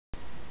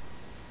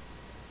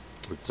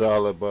It's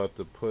all about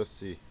the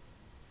pussy.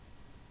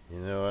 You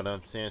know what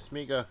I'm saying?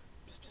 Smiga.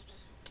 Psst, psst,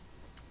 psst.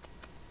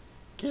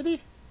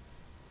 Kitty.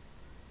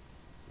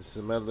 This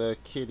is my little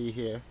kitty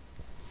here.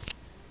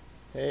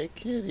 Hey,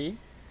 kitty.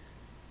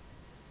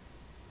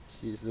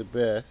 She's the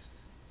best.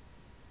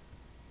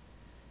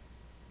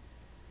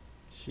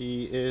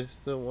 She is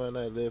the one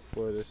I live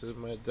for. This is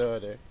my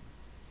daughter.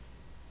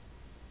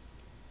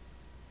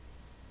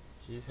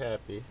 She's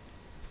happy.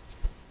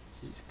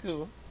 She's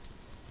cool.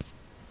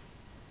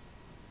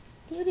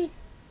 Kitty.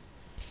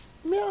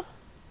 Meow.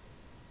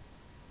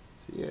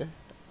 See ya.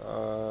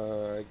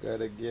 I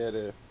gotta get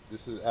it.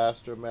 This is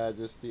Astral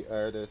Majesty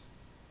artist.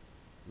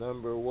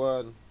 Number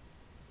one.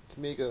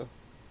 Smiga.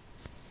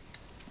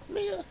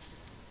 Smiga.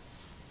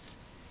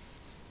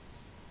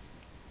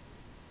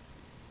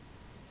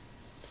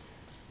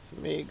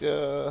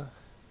 Smiga.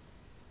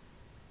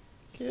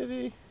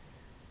 Kitty.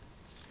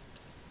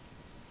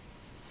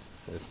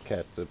 This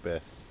cat's the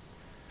best.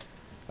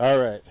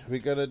 Alright, we're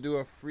gonna do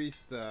a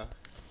freestyle.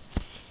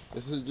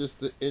 This is just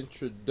the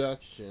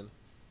introduction.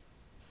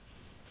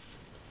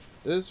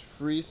 This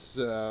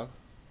freestyle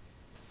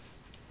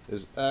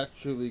is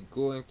actually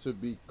going to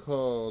be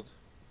called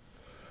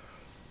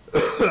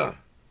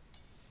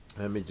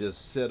let me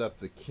just set up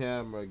the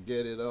camera,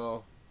 get it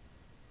all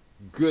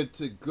good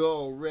to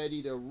go,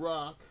 ready to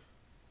rock.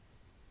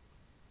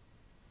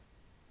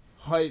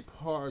 Hype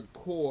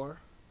hardcore.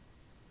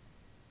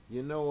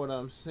 You know what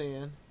I'm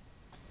saying?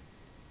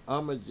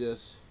 I'ma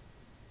just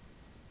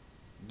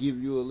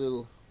give you a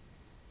little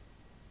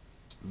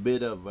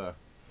bit of a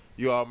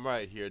yo, I'm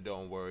right here,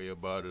 don't worry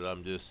about it.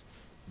 I'm just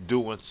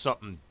doing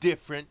something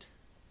different.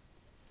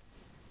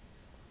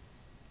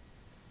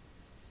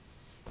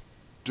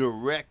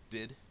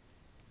 Directed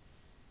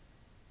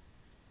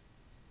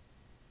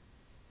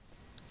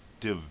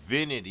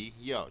divinity.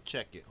 Yo,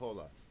 check it. Hold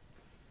on.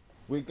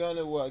 We're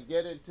gonna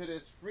get into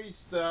this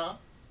freestyle,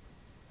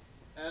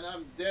 and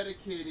I'm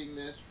dedicating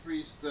this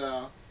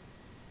freestyle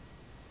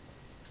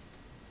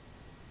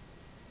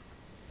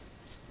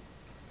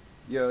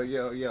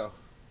yo.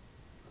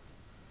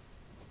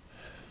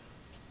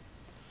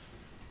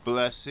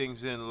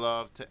 Blessings and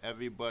love to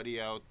everybody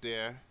out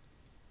there.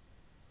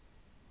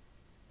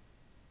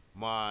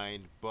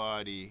 Mind,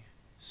 body,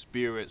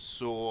 spirit,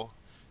 soul.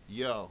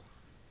 Yo,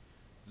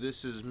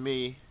 this is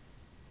me.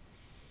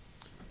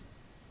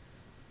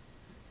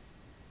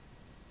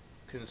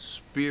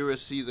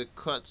 Conspiracy, the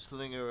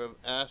Cutslinger of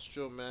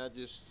Astral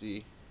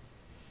Majesty.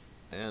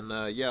 And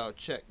yo,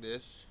 check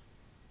this.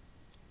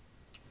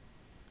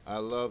 I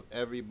love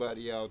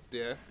everybody out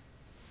there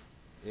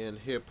in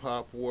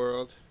hip-hop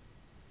world,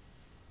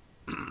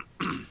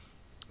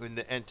 in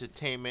the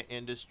entertainment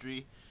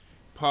industry,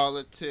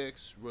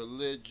 politics,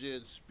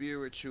 religion,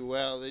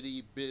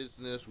 spirituality,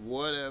 business,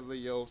 whatever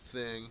your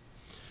thing,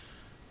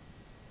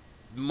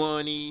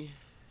 money,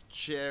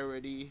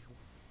 charity,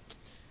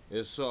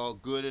 it's all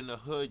good in the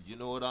hood, you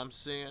know what I'm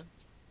saying?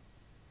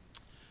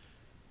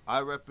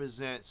 I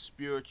represent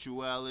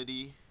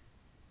spirituality,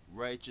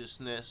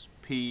 righteousness,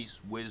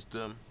 peace,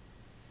 wisdom,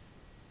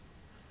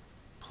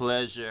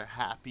 pleasure,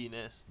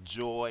 happiness,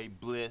 joy,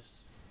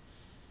 bliss,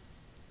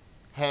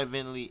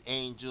 heavenly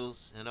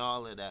angels, and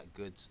all of that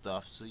good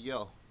stuff. So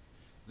yo,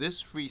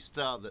 this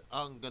freestyle that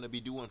I'm gonna be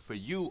doing for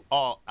you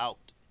all out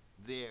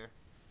there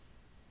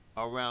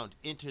around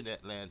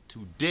internet land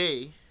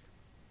today,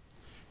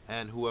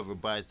 and whoever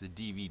buys the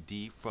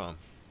DVD from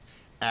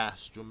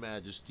Astral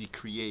Majesty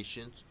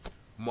Creations,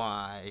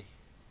 my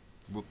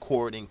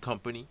recording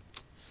company.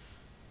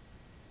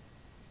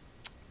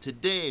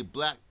 Today,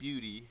 Black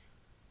Beauty,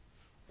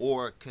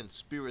 or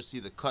Conspiracy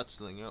the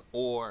Cutslinger,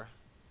 or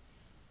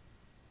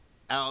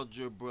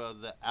Algebra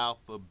the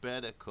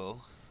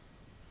Alphabetical,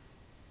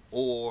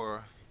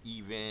 or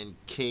even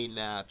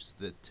K-Naps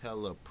the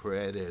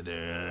Telepredator,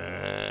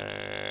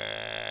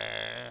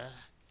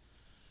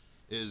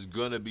 is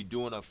gonna be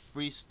doing a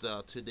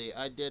freestyle today.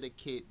 I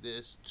dedicate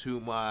this to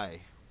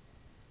my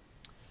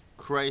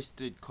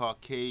Christed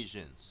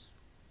Caucasians.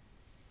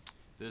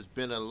 There's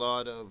been a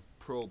lot of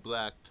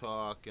pro-black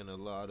talk and a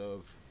lot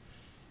of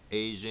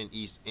Asian,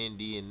 East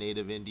Indian,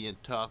 Native Indian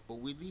talk, but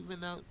we're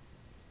leaving out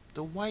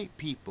the white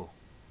people.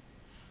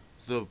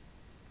 The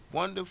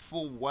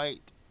wonderful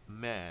white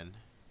man,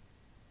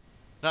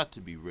 not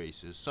to be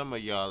racist, some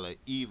of y'all are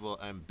evil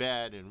and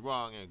bad and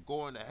wrong and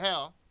going to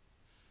hell,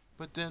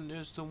 but then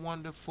there's the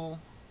wonderful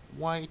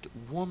white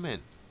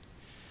woman.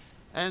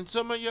 And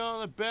some of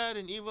y'all are bad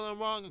and evil and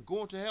wrong and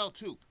going to hell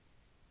too.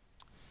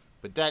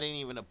 But that ain't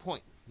even the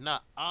point.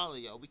 Not all of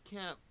y'all. We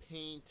can't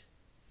paint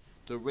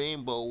the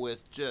rainbow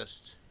with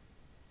just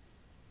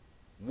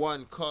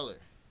one color.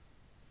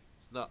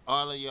 It's not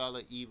all of y'all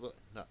are evil.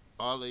 Not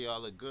all of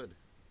y'all are good.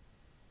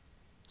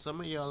 Some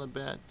of y'all are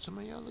bad. Some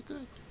of y'all are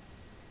good.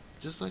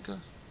 Just like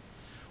us.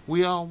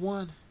 We all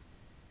one.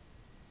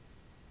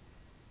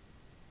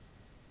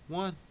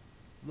 One.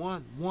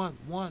 One. One.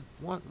 One.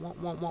 One.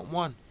 One. One. One.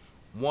 One.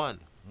 One.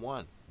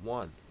 One.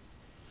 One.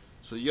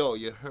 So yo,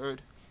 you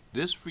heard?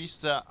 This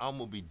freestyle I'm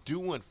gonna be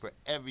doing for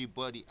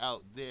everybody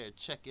out there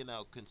checking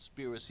out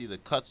Conspiracy the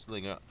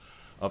Cutslinger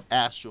of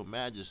Astral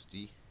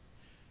Majesty,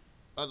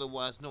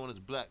 otherwise known as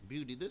Black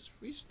Beauty. This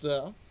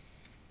freestyle,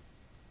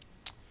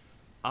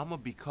 I'm gonna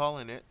be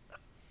calling it.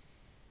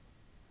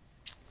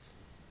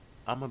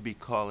 I'm gonna be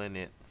calling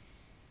it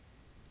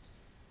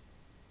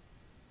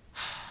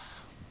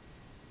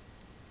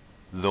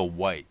the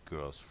White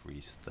Girls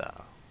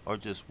Freestyle, or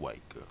just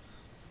White Girls.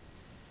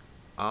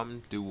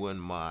 I'm doing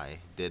my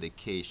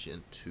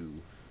dedication to.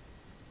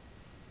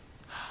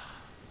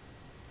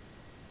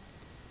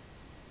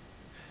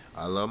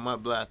 I love my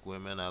black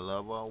women. I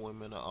love all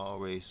women of all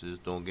races.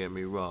 Don't get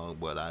me wrong,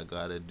 but I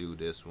gotta do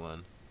this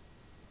one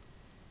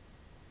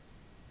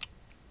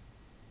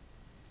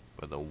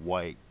for the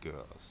white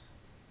girls.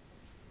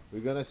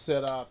 We're gonna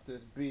set off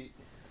this beat.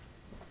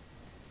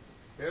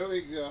 Here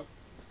we go.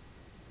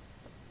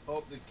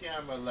 Hope the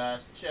camera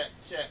lasts. Check,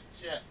 check,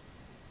 check.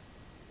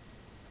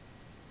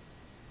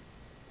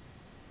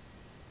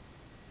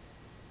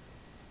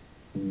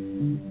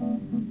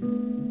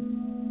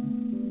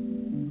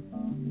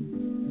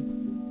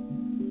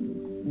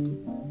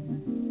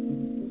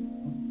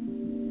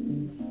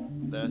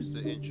 That's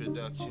the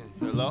introduction.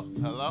 Hello,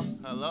 hello,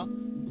 hello.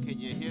 Can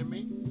you hear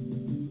me?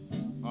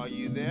 Are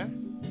you there?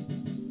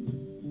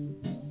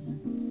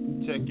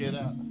 Check it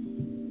out.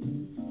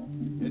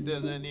 It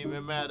doesn't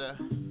even matter.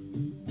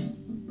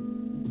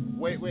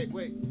 Wait, wait,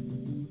 wait.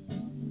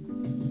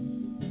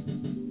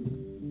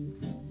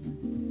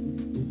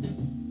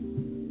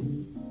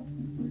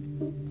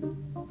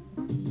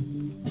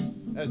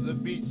 As the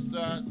beat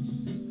starts,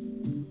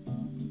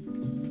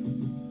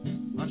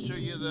 I'll show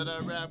you that I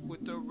rap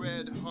with a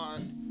red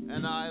heart.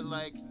 And I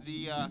like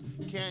the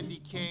candy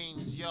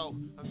canes, yo.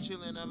 I'm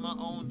chilling in my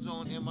own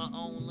zone, in my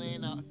own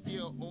lane. I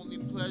feel only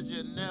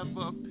pleasure,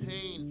 never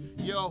pain.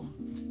 Yo,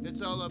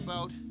 it's all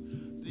about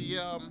the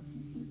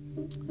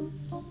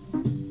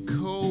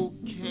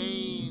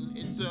cocaine.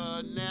 It's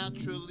a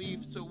natural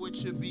leaf, so it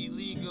should be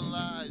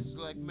legalized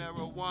like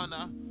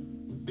marijuana.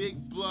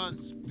 Big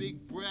blunts, big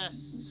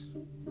breasts.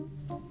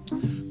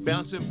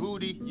 Bouncing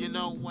booty, you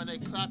know when they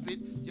clap it.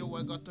 Yo,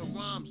 I got the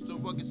rhymes, the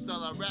rugged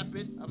style, I rap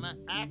it. I'm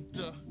an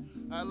actor,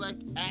 I like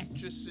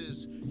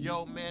actresses.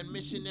 Yo, man,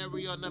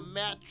 missionary on the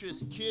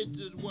mattress.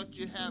 Kids is what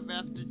you have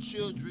after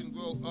children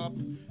grow up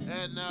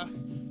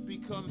and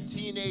become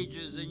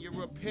teenagers. And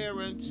you're a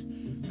parent,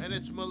 and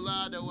it's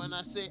mulatto. And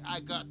I say I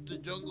got the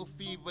jungle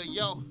fever,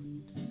 yo.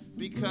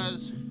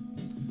 Because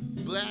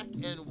black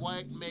and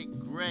white make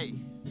gray.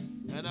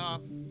 And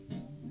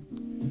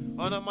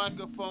on a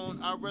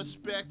microphone, I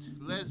respect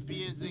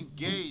lesbians and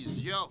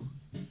gays, yo.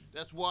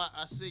 That's why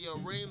I say a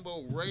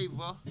rainbow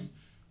raver.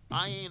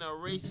 I ain't a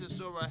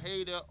racist or a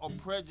hater or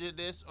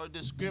prejudiced or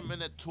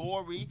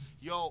discriminatory,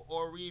 yo,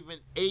 or even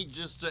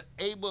ageist or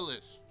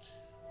ableist.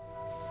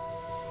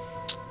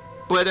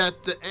 But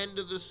at the end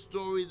of the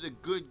story, the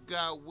good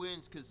guy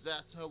wins, cause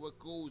that's how it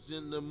goes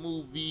in the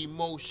movie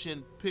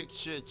motion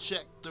picture.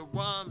 Check the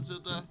rhymes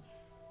of the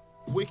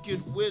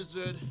wicked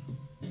wizard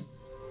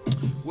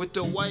with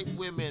the white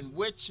women,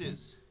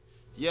 witches.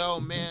 Yo,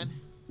 man,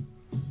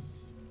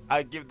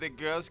 I give the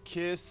girls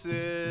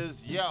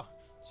kisses. Yo,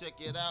 check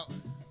it out.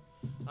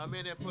 I'm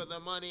in it for the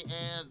money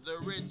and the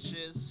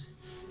riches.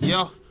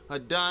 Yo, a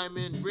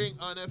diamond ring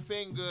on a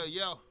finger.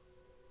 Yo,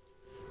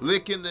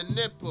 licking the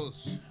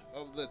nipples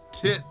of the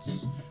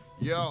tits.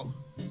 Yo,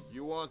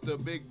 you want the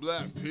big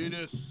black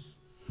penis?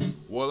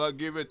 Well, I'll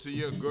give it to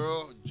you,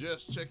 girl.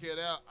 Just check it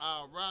out.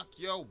 I'll rock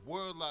your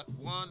world like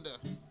Wanda.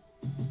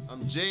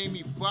 I'm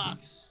Jamie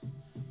Foxx.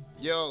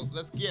 Yo,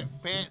 let's get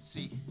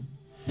fancy.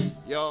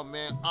 Yo,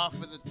 man, off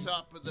of the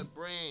top of the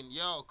brain.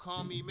 Yo,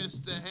 call me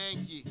Mr.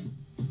 Hanky.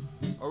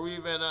 Or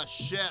even a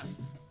chef.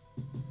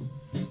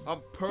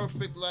 I'm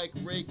perfect like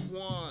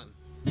Raekwon.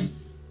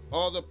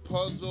 All the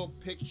puzzle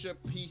picture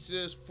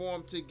pieces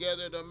form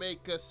together to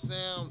make a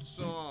sound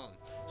song.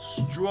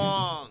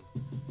 Strong.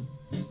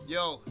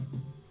 Yo,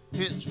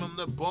 hits from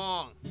the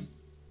bong.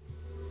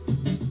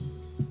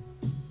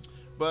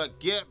 But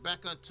get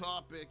back on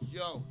topic,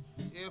 yo.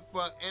 If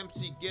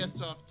MC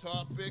gets off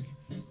topic,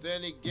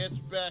 then he gets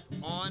back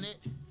on it.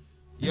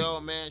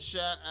 Yo, man,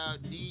 shout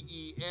out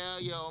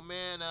DEL, yo,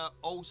 man,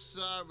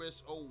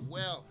 Osiris, oh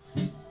well.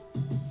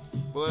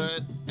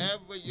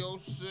 Whatever you're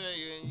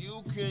saying,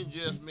 you can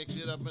just mix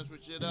it up and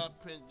switch it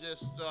up and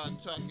just start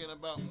talking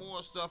about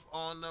more stuff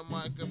on the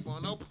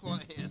microphone. No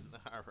playing.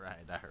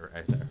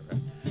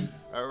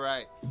 All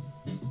right.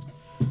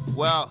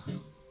 Well,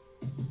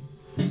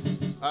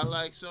 I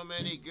like so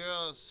many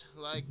girls,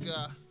 like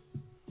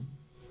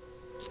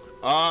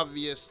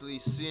obviously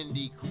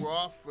Cindy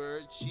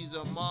Crawford. She's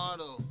a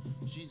model.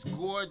 She's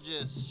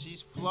gorgeous.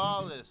 She's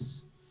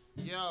flawless.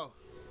 Yo,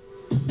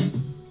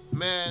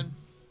 man.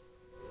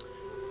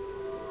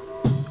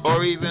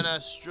 Or even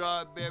a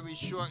strawberry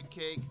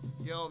shortcake.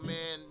 Yo,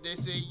 man, they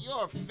say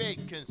you're a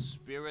fake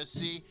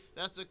conspiracy.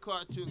 That's a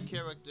cartoon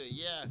character.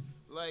 Yeah,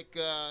 like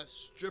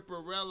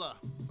Stripperella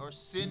or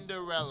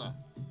Cinderella.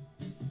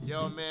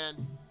 Yo, man,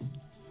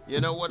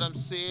 you know what I'm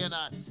saying?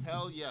 I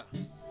tell ya.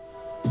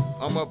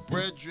 I'm a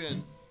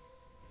brethren,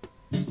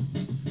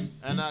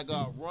 and I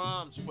got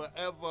rhymes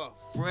forever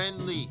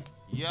friendly.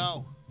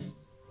 Yo,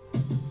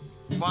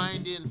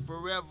 finding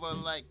forever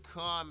like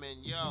Carmen.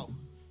 Yo,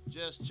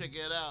 just check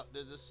it out.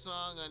 There's a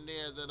song on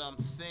there that I'm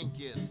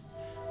thinking.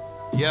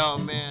 Yo,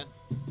 man,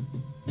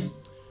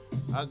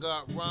 I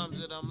got rhymes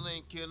that I'm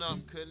linking up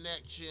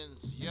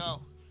connections.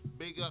 Yo,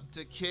 big up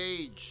to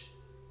Cage.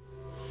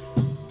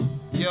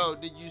 Yo,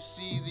 did you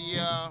see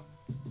the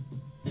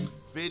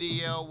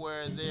video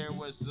where there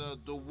was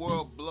the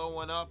world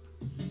blowing up,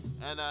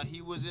 and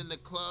he was in the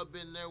club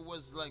and there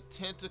was like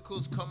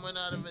tentacles coming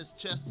out of his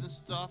chest and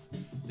stuff?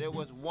 There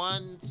was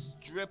one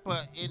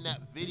stripper in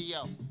that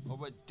video, or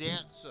a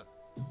dancer.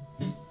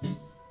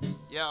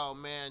 Yo,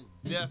 man,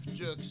 Def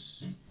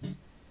Jux.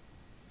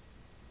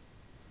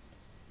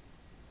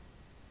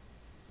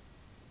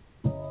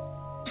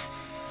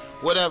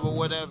 Whatever,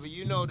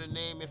 you know the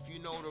name if you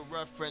know the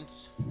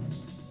reference.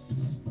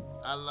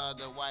 I love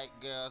the white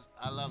girls,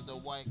 I love the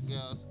white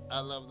girls,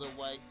 I love the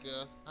white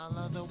girls, I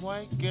love the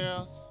white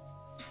girls.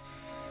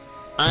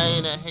 I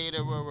ain't a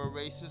hater or a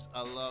racist,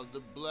 I love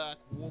the black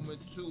woman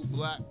too,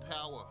 black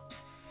power.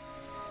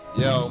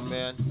 Yo,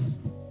 man,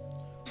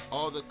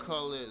 all the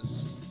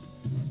colors,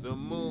 the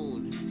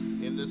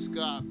moon in the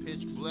sky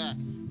pitch black.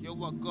 Yo,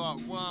 I got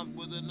rhymed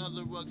with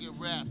another rugged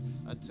rap.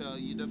 I tell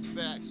you the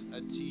facts,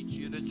 I teach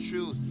you the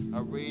truth, I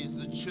raise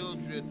the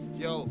children.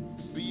 Yo,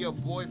 be a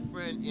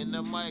boyfriend in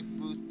the mic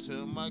booth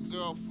to my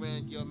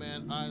girlfriend. Yo,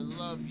 man, I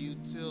love you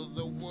till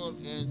the world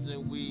ends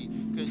and we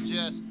can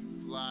just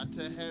fly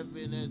to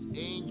heaven as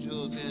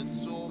angels and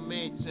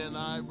soulmates. And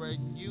I write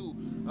you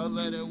a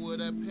letter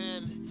with a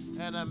pen,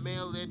 and I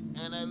mail it,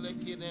 and I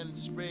lick it and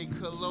spray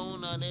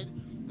cologne on it.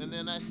 And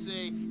then I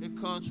say, it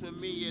comes from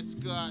me, it's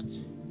got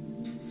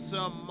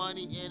some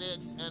money in it,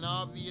 and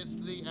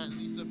obviously at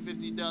least a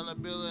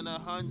 $50 bill and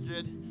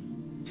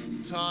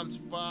 100 times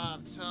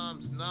 5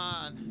 times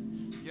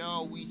 9.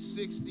 Yo, we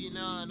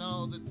 69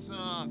 all the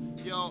time.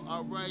 Yo, I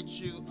write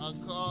you, I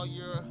call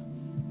your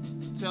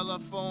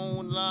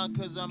telephone line,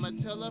 cause I'm a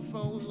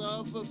telephone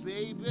lover,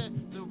 baby.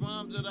 The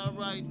rhymes that I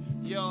write,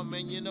 yo,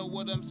 man, you know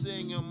what I'm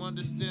saying, I'm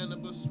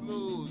understandable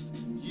smooth.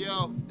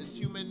 Yo, it's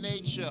human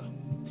nature.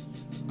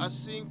 I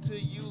sing to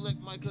you like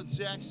Michael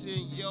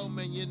Jackson. Yo,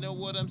 man, you know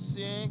what I'm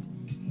saying?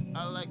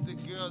 I like the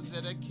girls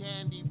that are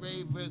candy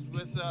ravers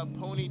with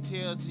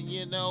ponytails, and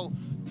you know,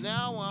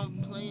 now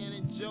I'm playing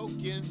and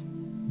joking.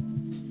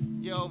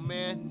 Yo,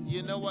 man,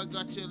 you know I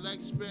got your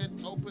legs spread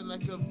open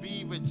like a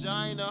V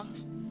vagina.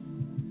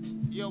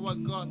 Yo, I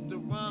got the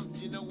rhymes,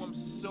 you know I'm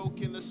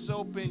soaking the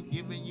soap and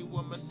giving you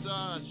a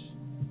massage.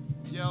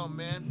 Yo,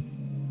 man,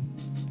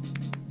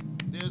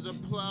 there's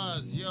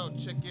applause. Yo,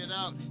 check it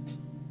out.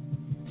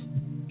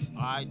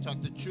 I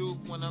talk the truth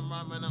when I'm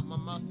rhyming up my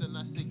mouth, and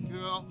I say,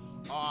 girl,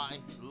 I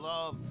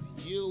love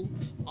you.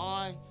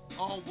 I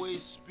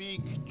always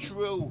speak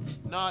true,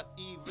 not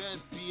even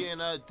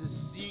being a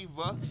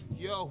deceiver.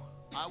 Yo,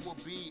 I will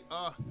be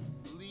a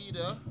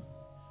leader,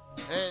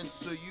 and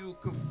so you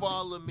can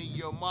follow me.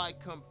 You're my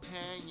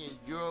companion,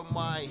 you're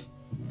my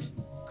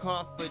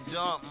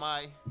confidant,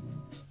 my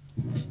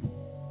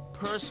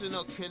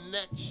personal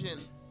connection,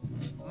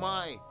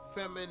 my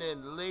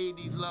feminine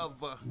lady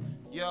lover.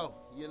 Yo,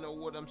 you know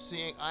what I'm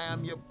saying? I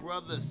am your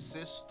brother,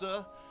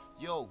 sister.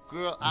 Yo,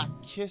 girl, I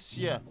kiss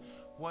ya.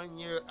 When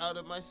you're out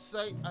of my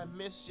sight, I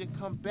miss you.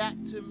 Come back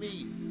to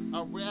me.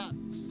 I rap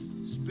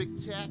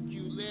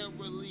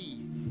spectacularly.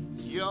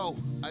 Yo,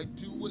 I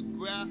do it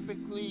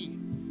graphically.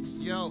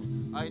 Yo,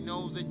 I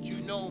know that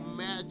you know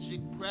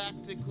magic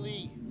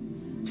practically.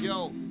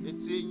 Yo,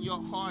 it's in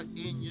your heart,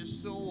 in your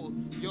soul.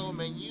 Yo,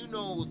 man, you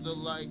know the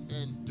light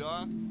and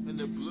dark, and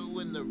the blue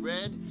and the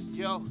red.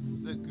 Yo,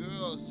 the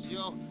girls,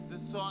 yo, the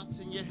thoughts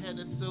in your head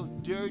are so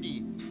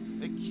dirty.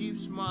 It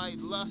keeps my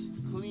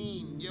lust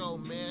clean. Yo,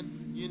 man,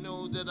 you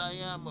know that I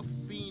am a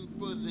fiend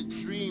for the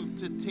dream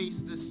to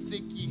taste the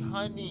sticky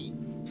honey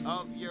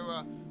of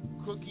your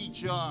cookie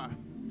jar.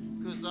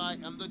 Cause I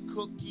am the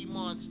cookie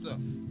monster.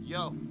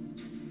 Yo,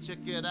 check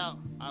it out.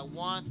 I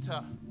want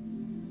to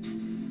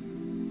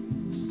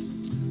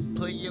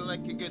play you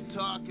like a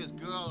guitar, cause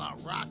girl, I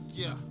rock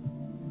ya.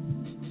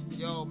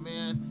 Yo,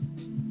 man,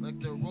 like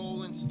the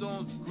Rolling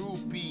Stones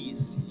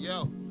groupies.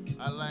 Yo,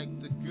 I like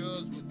the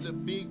girls with the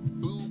big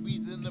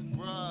boobies and the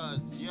bras.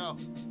 Yo,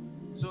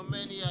 so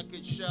many I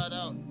could shout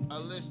out. I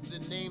list the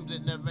names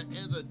that never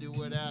ever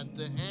do it at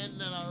the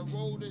end, and I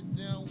wrote it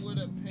down with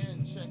a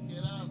pen. Check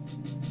it out.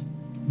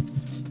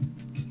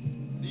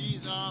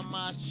 These are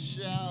my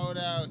shout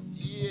outs.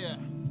 Yeah,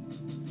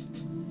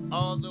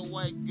 all the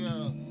white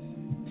girls.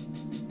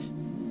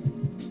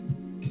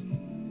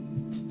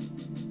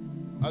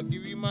 I'll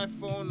give you my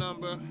phone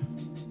number,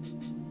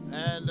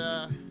 and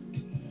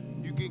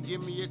you can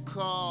give me a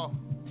call.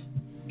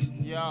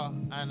 Yo,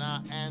 and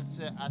I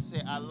answer. I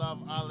say I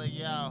love all of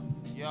y'all.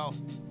 Yo,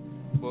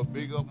 but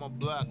big up my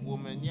black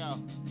woman. Yo,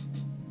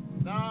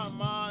 nah,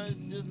 ma,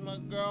 it's just my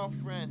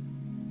girlfriend.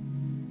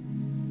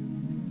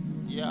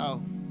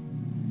 Yo,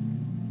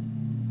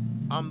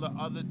 I'm the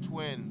other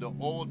twin, the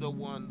older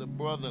one, the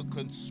brother,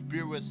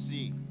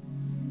 conspiracy,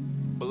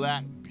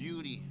 black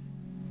beauty.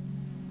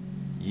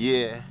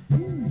 Yeah,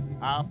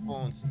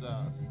 iPhone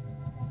stars.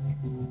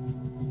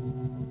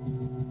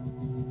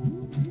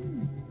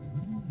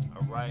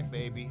 All right,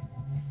 baby.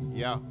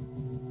 Yo,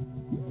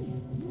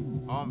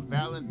 on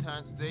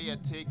Valentine's Day, I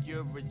take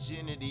your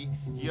virginity.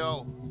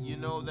 Yo, you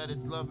know that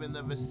it's love in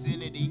the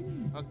vicinity.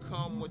 I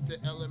come with the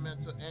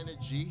elemental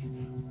energy.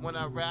 When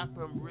I rap,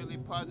 I'm really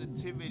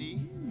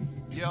positivity.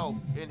 Yo,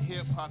 in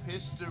hip hop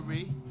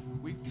history,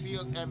 we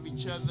feel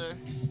each other.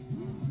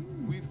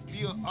 We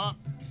feel up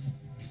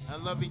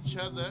and love each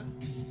other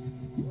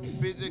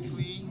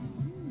physically,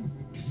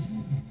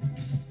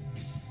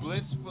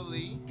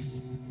 blissfully,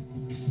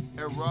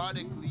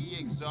 erotically,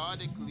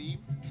 exotically,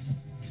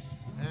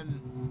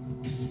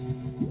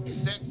 and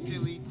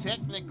sexually,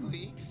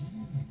 technically.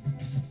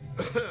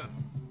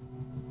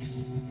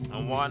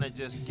 I wanna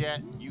just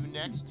get you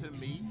next to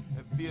me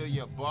and feel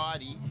your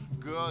body.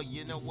 Girl,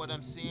 you know what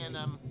I'm saying?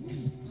 I'm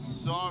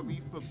sorry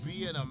for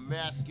being a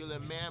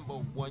masculine man,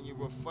 but when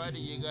you're a fighter,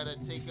 you gotta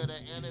take out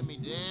an enemy.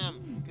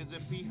 Damn, cause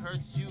if he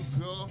hurts you,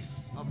 girl,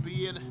 I'm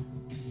being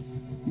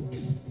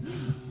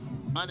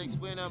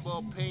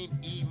unexplainable pain,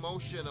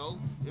 emotional.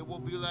 It will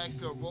be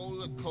like a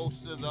roller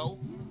coaster though.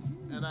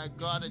 And I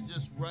gotta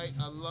just write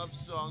a love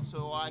song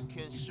so I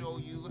can show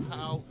you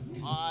how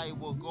I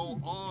will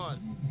go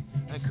on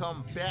and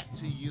come back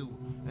to you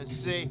and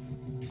say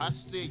I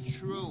stay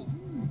true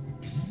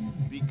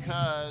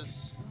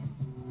because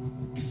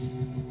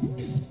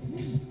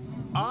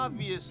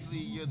obviously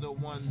you're the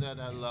one that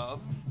I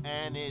love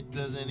and it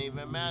doesn't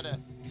even matter.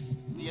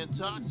 The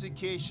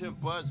intoxication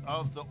buzz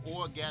of the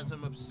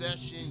orgasm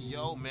obsession,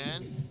 yo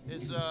man,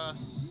 is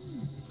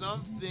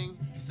something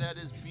that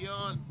is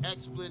beyond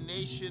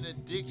explanation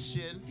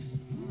addiction.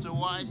 So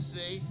I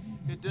say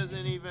it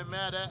doesn't even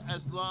matter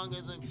as long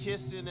as I'm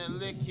kissing and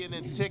licking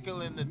and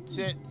tickling the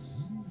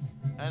tits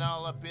and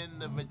all up in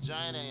the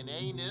vagina and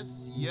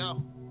anus.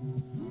 Yo,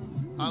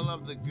 I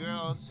love the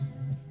girls.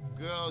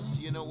 Girls,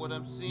 you know what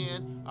I'm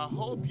saying? I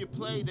hope you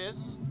play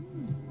this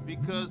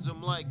because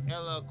I'm like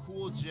LL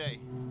Cool J.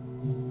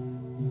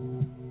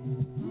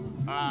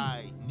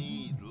 I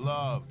need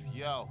love,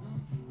 yo.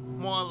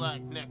 More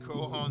like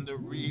Necro on the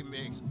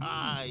remix.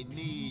 I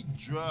need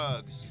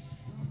drugs.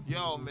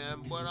 Yo,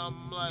 man, but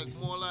I'm like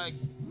more like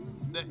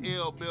the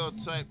ill bill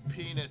type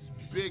penis.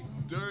 Big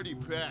dirty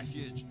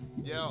package.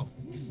 Yo,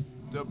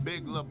 the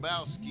Big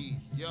Lebowski.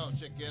 Yo,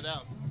 check it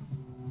out.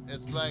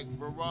 It's like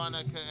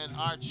Veronica and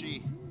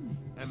Archie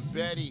and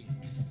Betty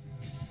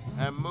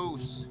and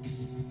Moose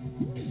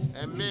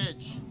and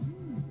Midge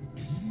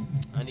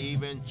and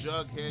even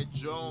Jughead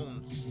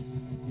Jones.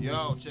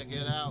 Yo, check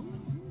it out.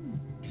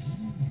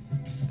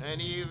 And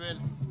even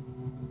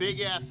Big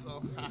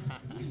Ethel.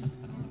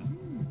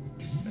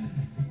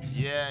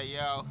 Yeah,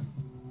 yo.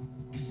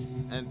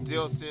 And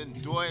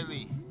Dilton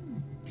Doily.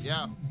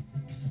 Yo.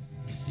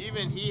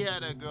 Even he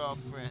had a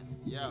girlfriend.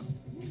 Yo.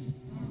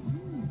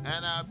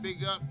 And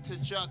big up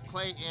to Chuck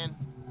Clayton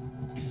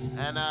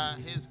and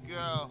his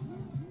girl.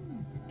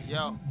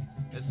 Yo,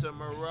 it's a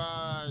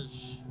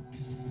mirage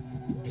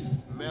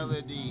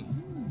melody,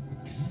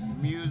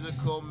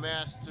 musical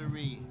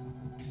mastery,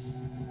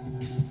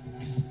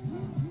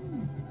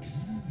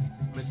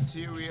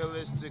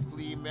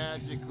 materialistically,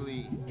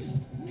 magically,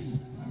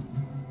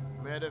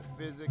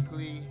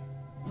 metaphysically,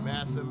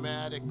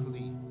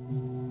 mathematically.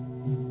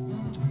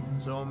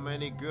 So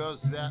many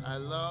girls that I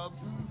love.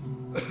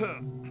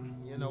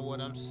 You know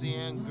what I'm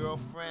saying,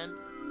 girlfriend?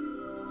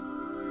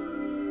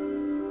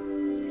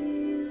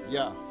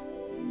 Yeah.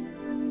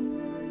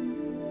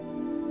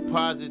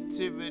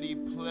 Positivity,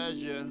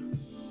 pleasure,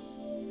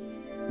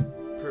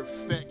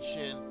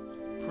 perfection,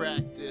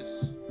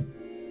 practice.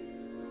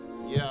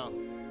 Yeah.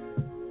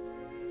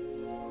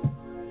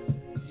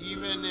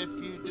 Even if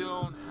you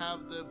don't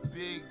have the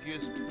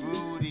biggest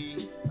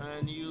booty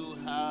and you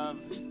have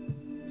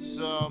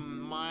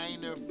some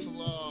minor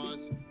flaws,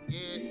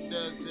 it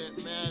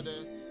doesn't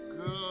matter.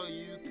 Girl,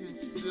 you can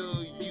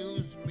still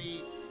use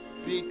me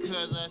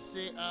because I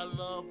say I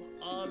love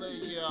all of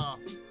y'all.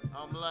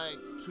 I'm like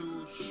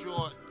Too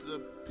Short, the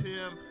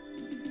pimp,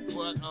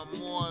 but I'm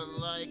more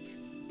like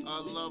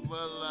a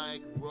lover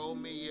like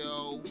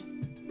Romeo.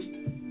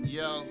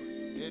 Yo,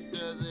 it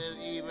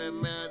doesn't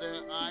even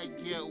matter. I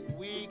get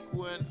weak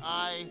when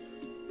I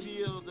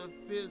feel the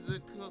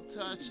physical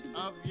touch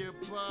of your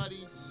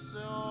body,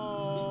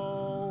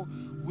 so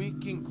we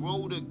can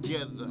grow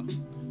together.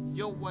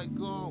 Yo, white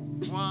girl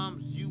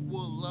rhymes, you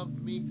will love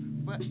me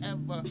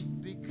forever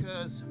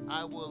because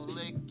I will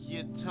lick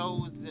your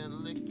toes and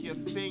lick your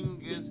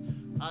fingers.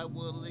 I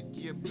will lick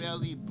your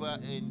belly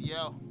button,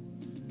 yo,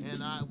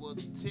 and I will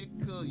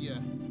tickle you,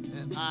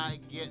 and I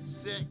get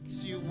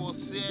sexual,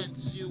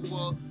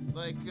 sensual,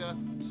 like a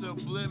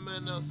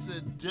subliminal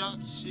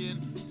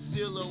seduction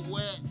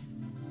silhouette.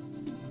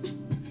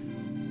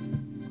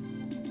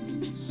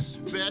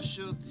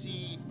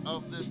 Specialty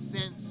of the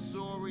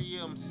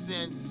sensorium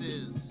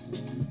senses.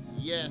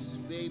 Yes,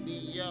 baby,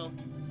 yo.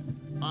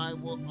 I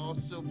will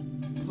also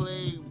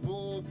play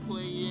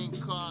role-playing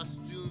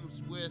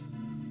costumes with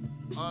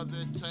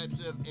other types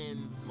of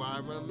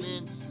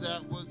environments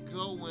that we're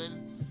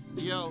going.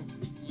 Yo,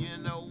 you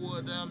know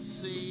what I'm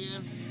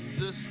saying?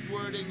 The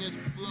squirting is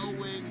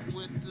flowing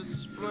with the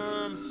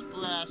sperm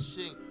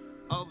splashing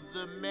of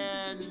the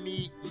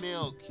man-meat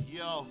milk.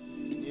 Yo,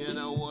 you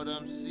know what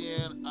I'm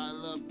saying? I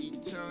love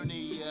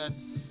eternity as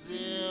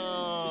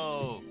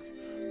silk.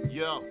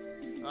 Yo,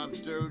 I'm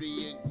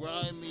dirty and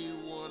grimy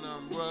when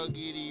I'm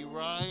ruggedy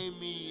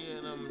rhymey,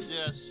 and I'm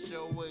just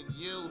showing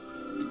you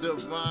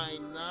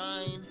Divine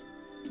Nine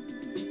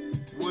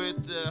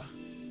with the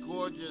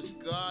gorgeous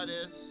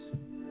goddess,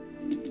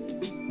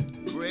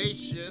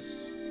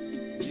 gracious.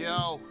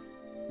 Yo,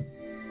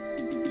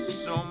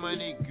 so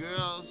many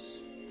girls,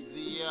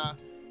 the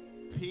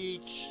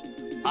peach,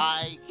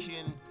 I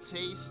can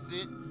taste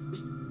it.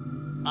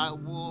 I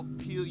will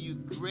peel you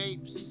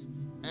grapes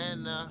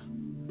and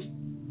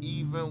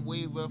even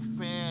wave a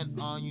fan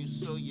on you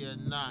so you're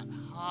not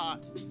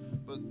hot.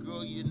 But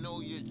girl, you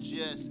know you're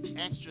just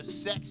extra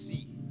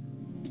sexy.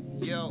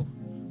 Yo,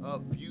 a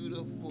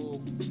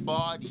beautiful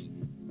body,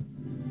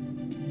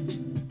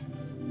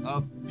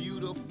 a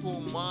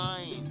beautiful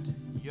mind.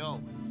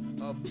 Yo,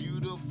 a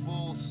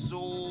beautiful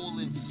soul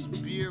and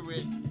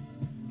spirit.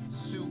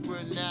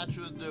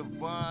 Supernatural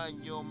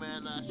divine. Yo,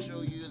 man, I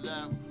show you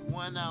that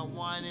when I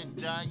wine and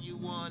dine you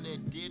on a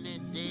dinner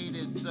date,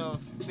 it's a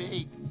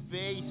fake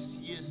face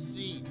you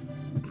see.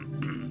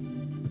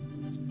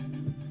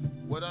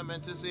 What I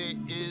meant to say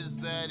is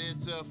that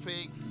it's a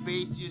fake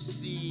face you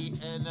see,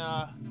 and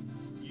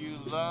you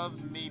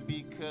love me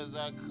because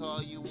I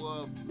call you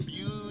a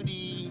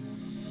beauty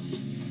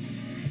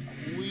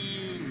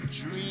queen,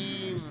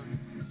 dream,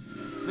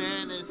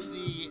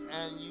 fantasy,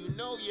 and you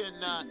know you're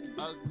not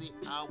ugly.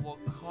 I will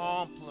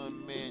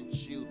compliment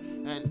you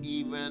and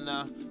even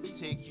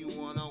take you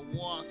on a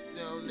walk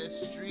down the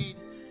street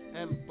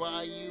and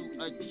buy you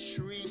a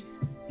treat.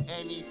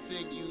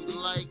 Anything you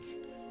like,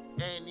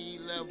 any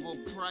level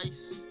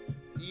price,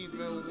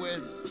 even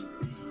with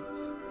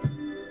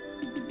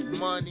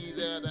money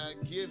that I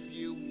give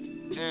you,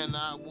 and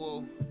I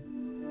will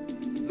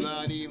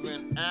not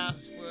even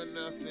ask for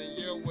nothing.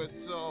 Yo,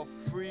 it's all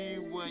free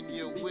when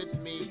you're with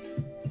me.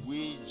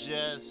 We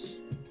just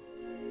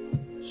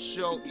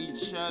show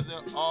each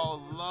other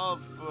all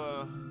love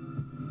for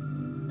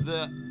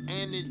the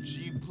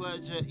energy,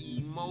 pleasure,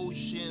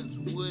 emotions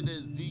with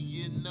a Z.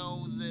 You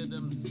know that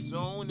I'm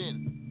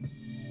zoning.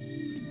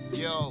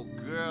 Yo,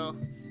 girl,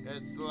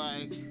 it's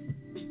like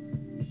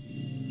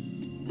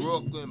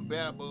Brooklyn,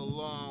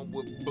 Babylon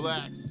with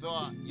Black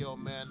Thought. Yo,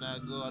 man, I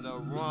got a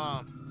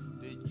rhyme.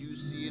 Did you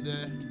see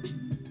the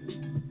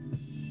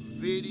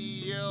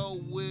video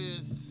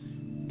with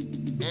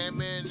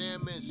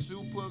Eminem and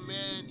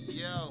Superman?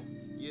 Yo,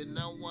 you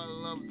know I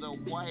love the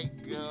white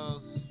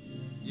girls.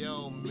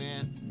 Yo,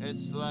 man,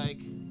 it's like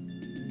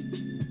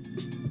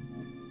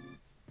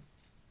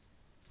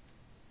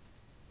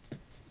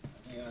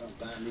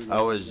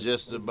I was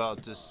just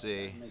about to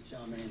say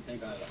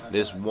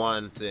this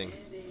one thing.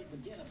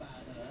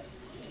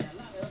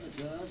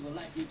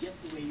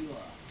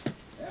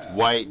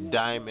 White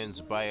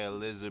Diamonds by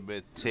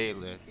Elizabeth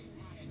Taylor.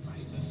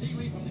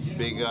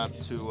 Big up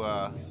to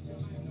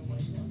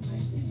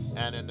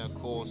Anna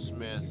Nicole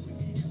Smith,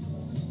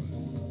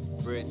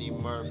 Brittany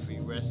Murphy.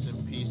 Rest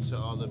in peace to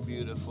all the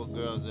beautiful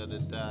girls that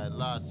have died.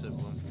 Lots of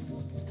them.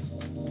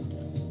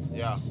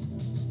 Yeah.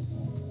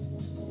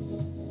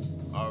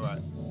 All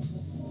right.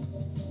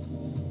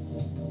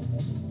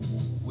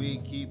 We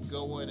keep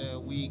going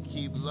and we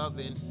keep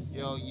loving.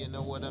 Yo, you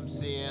know what I'm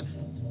saying?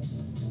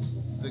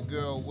 The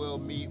girl will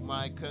meet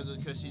my cousin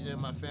because she's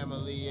in my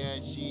family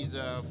and she's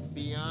a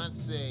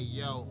fiance.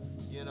 Yo,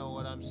 you know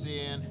what I'm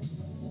saying?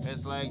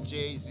 It's like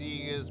Jay-Z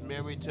is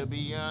married to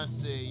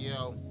Beyonce.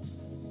 Yo,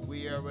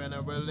 we are in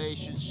a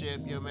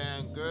relationship, yo,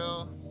 man.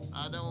 Girl,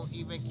 I don't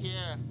even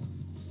care.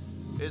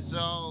 It's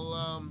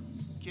all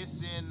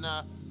kissing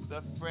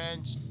the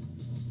French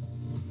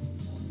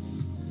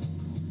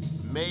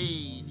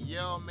maid.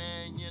 Yo,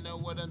 man, you know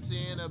what I'm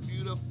saying? A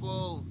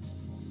beautiful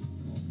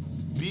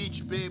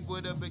beach babe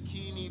with a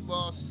bikini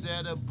ball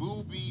set of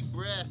booby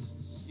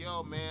breasts.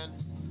 Yo, man,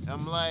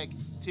 I'm like,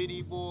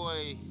 titty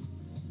boy,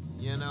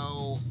 you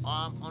know,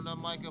 I'm on the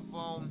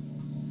microphone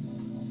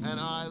and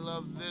I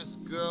love this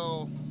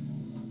girl.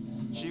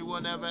 She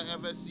will never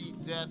ever see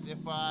death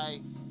if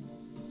I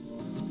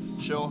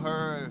show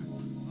her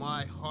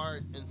my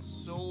heart and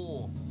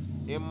soul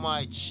in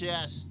my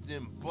chest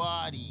and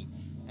body,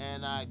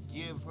 and I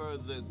give her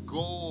the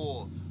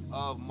goal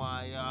of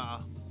my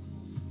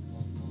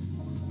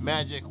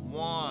magic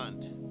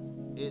wand.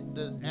 It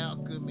does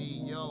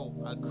alchemy, yo.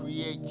 I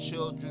create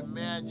children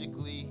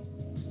magically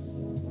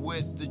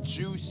with the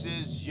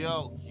juices,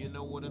 yo. You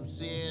know what I'm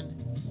saying?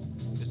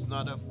 It's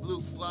not a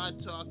fluke, fly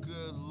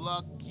talker,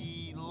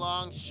 lucky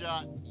long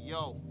shot,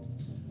 yo.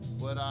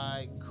 But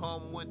I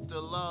come with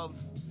the love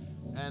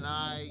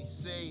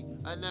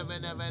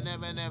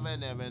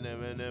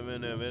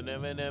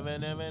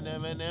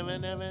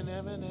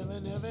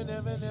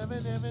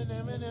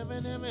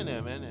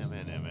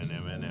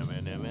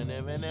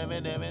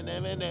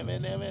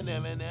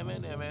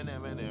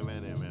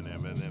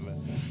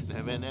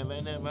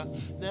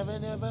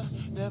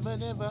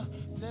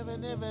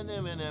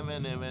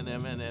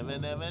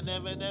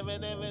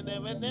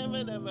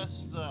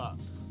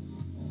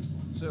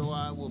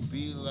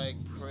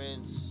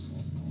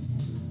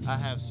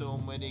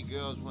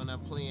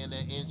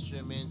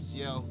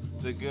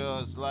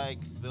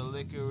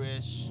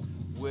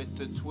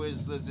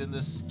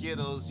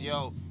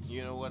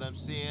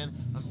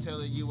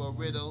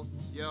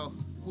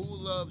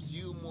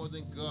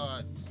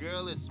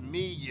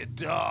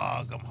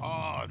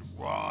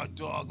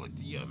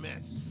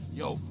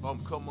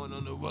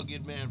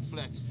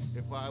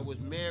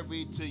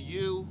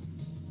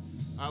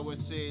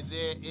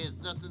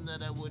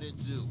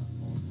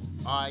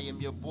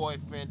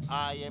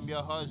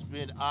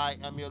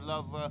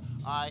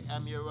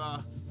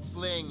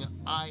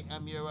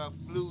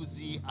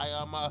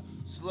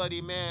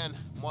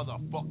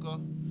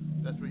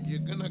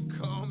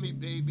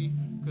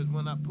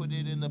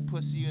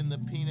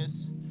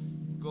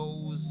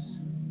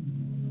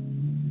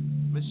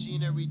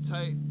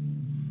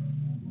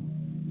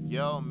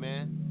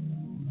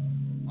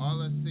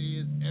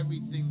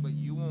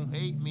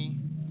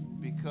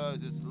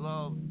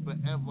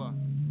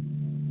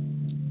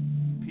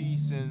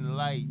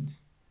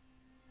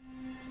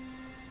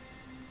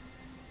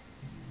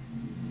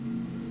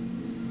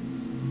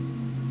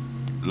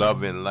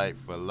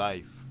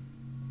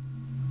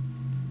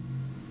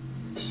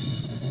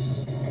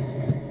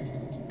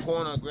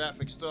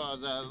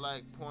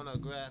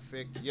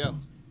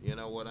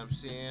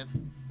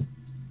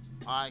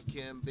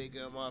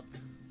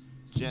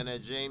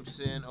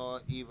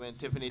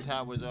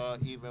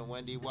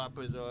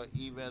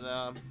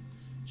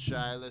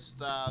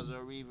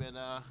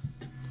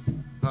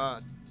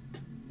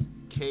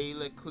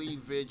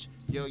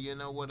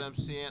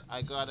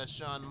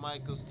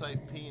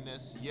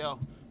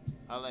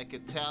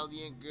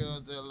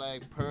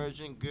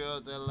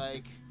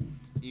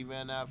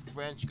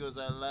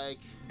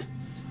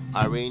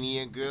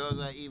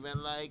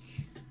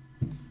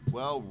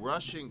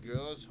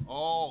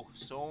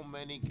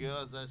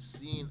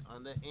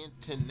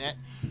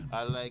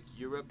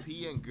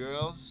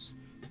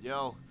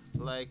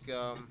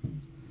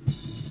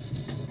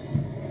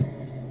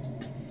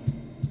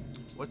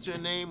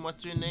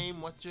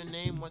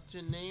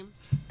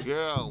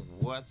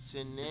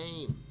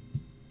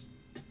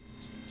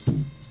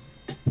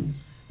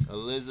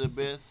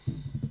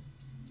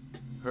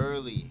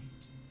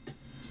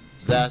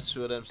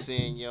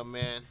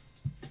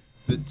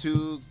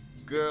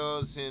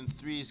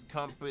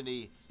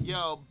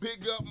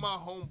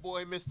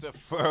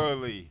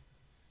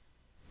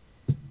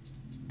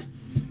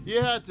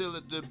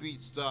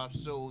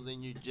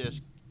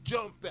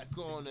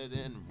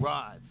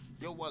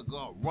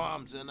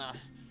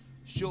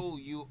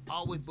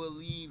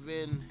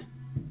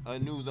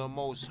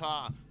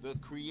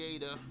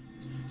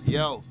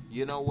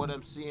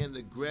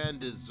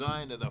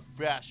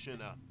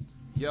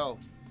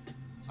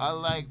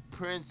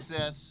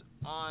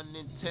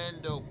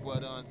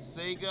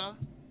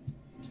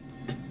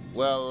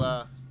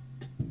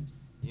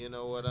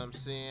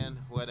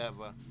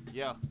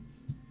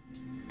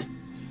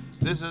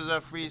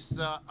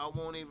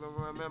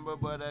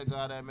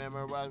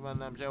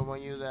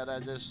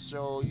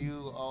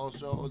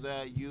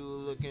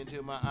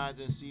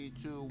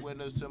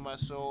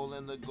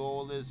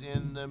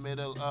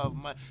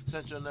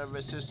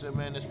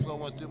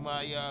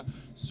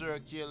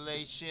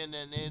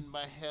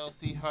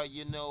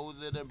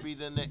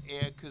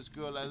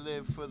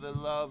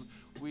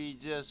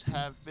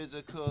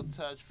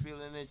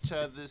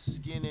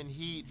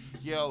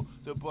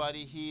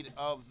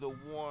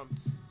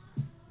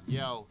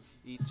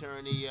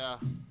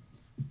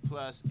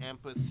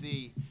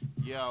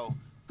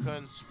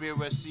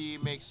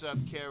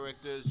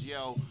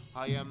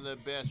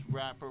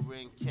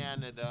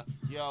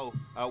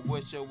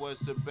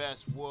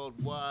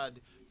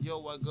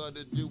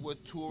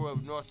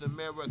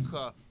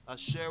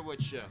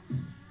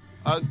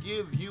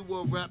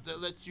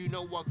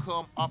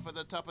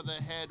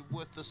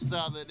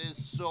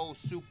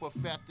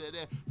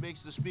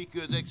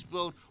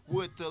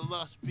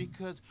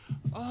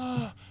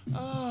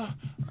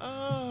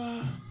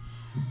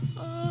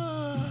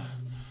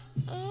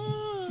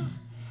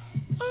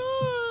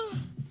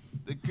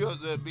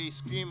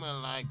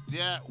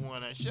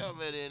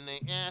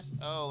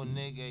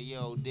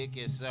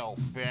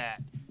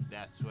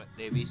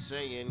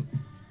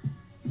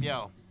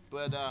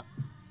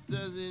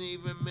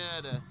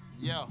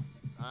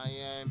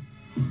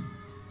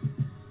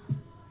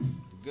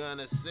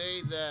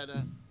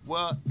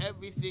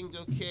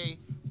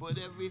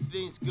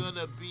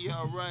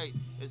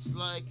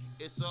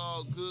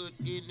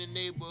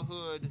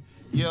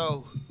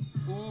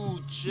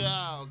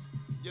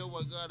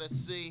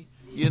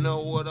You know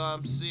what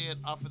I'm saying?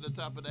 Off of the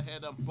top of the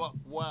head, I'm buck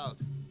wild.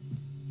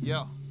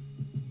 Yo,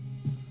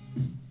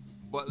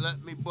 but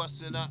let me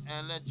bust it out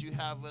and let you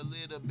have a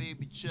little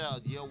baby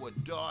child. Yo, a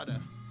daughter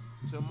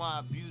to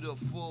my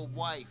beautiful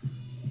wife.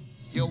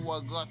 Yo,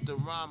 I got the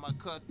rhyme. I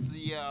cut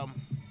the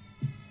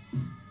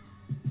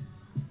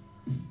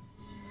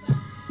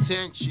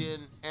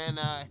tension and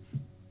I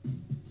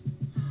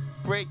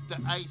break the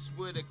ice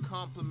with a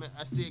compliment.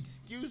 I say,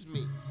 excuse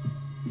me.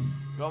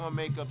 I'm gonna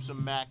make up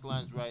some Mac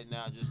lines right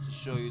now just to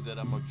show you that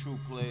I'm a true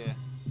player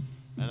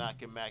and I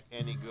can Mac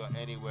any girl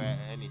anywhere at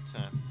any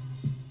time.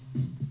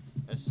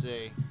 Let's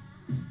say,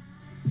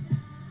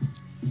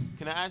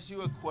 can I ask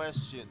you a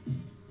question?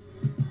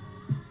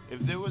 If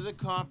there was a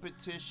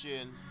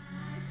competition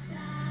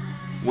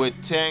with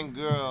 10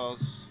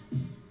 girls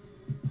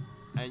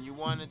and you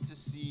wanted to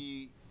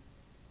see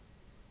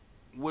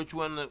which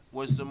one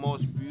was the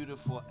most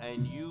beautiful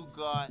and you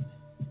got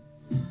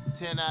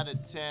 10 out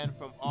of 10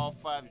 from all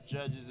 5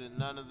 judges and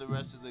none of the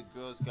rest of the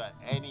girls got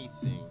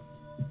anything,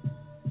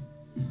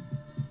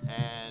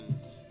 and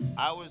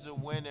I was the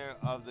winner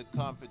of the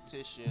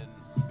competition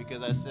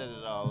because I set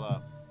it all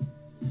up.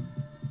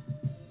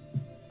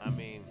 I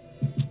mean,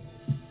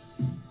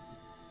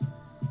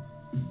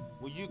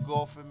 would you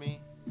go for me?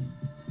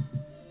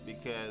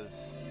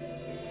 Because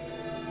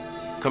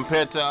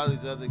compared to all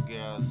these other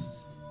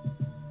girls,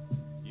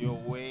 you're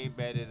way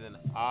better than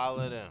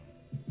all of them.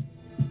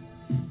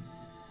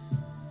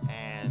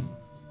 And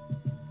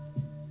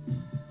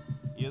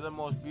you're the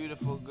most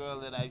beautiful girl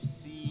that I've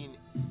seen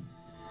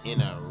in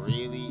a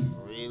really,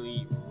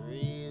 really,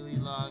 really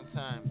long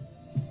time.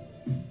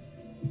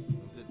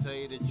 To tell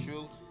you the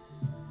truth,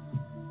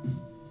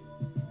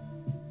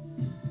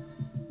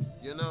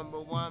 you're number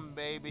one,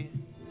 baby.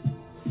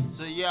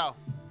 So, yo,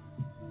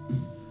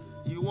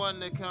 you won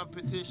the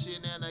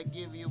competition and I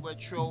give you a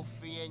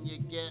trophy and you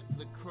get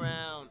the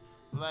crown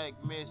like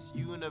Miss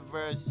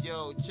Universe.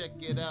 Yo, check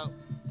it out.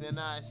 Then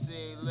I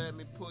say, let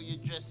me pull your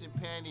dress and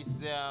panties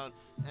down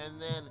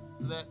and then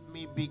let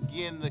me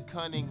begin the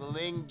cunning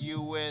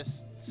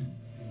linguist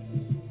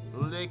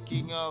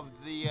licking of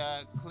the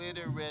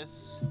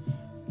clitoris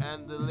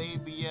and the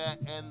labia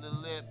and the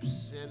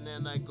lips, and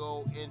then I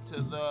go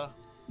into the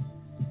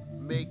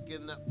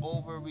making the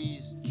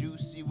ovaries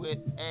juicy with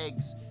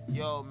eggs.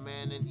 Yo,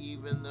 man, and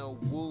even the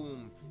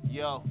womb.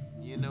 Yo,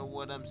 you know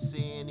what I'm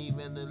saying?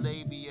 Even the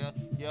labia.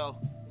 Yo,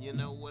 you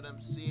know what I'm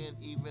saying?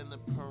 Even the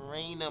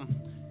perineum.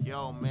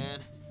 Yo, man,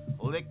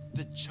 lick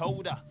the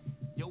chota.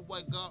 Yo,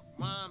 I got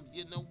rhymes.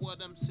 You know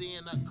what I'm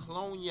saying? I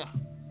clone ya.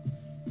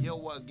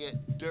 Yo, I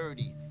get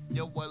dirty.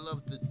 Yo, I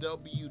love the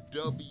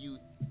WWE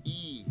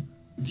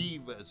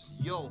divas.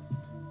 Yo,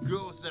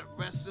 girls that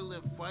wrestle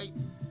and fight.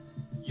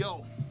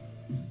 Yo,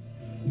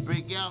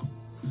 bring out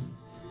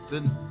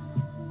the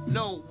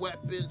no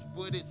weapons,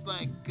 but it's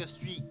like a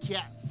street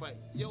cat fight.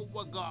 Yo,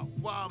 I got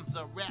rhymes,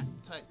 a rap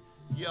type.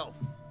 Yo,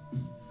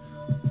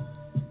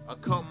 I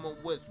come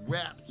up with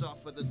raps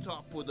off of the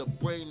top of the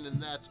brain,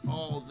 and that's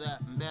all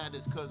that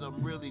matters, cause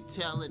I'm really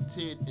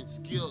talented and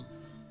skilled.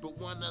 But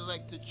when I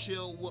like to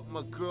chill with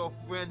my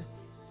girlfriend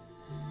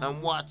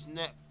and watch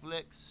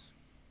Netflix,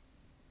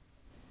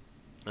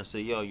 I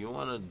say, yo, you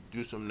wanna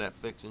do some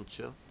Netflix and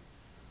chill?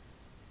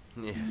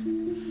 Yeah.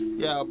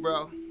 Yeah,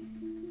 bro.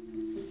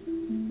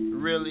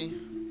 Really?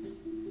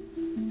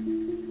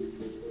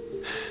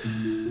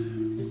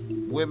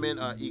 Women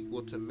are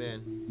equal to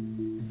men.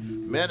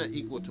 Men are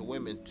equal to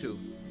women too.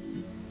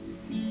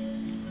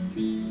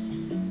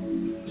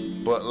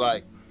 But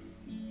like,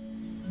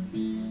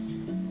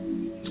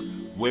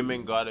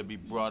 women gotta be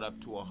brought up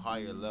to a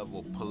higher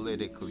level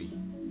politically,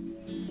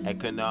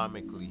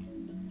 economically,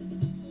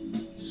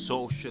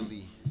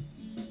 socially,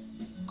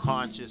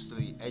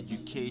 consciously,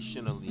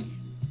 educationally,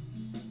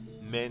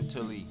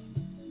 mentally,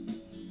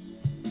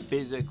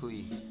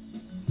 physically,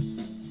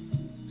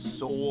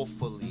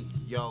 soulfully.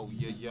 Yo,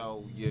 yo,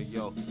 yo, yo,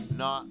 yo.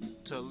 Not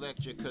to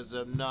lecture cause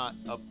I'm not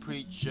a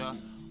preacher.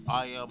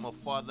 I am a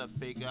father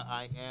figure,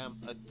 I am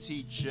a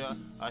teacher.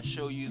 I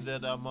show you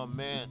that I'm a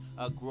man,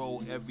 I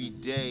grow every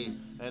day.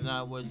 And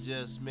I would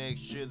just make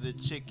sure the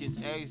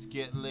chicken's eggs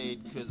get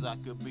laid, cause I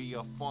could be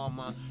a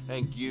farmer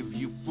and give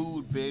you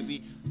food,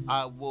 baby.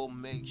 I will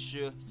make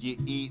sure you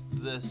eat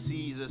the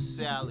Caesar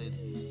salad.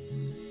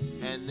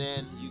 And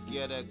then you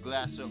get a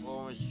glass of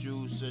orange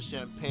juice or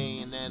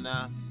champagne, and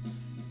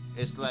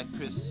it's like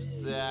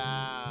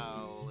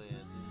crystal.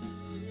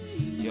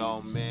 And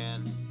yo,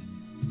 man,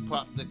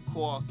 pop the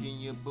cork in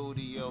your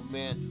booty, yo,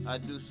 man. I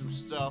do some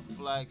stuff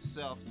like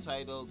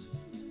self-titled.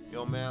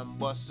 Yo, man,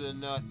 bust a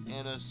nut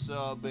in a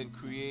sub and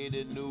create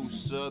a new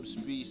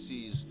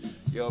subspecies.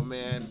 Yo,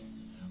 man,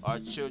 our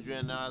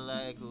children are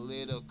like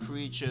little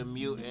creature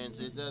mutants.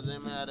 It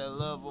doesn't matter,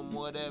 love them,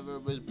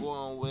 whatever is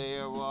born.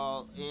 We're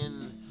all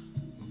in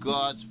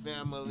God's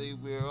family.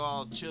 We're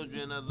all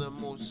children of the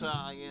Most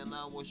High, and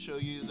I will show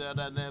you that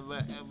I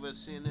never ever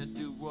seen it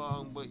do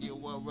wrong. But you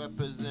will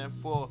represent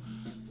for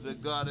the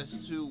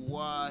goddess too.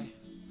 Why?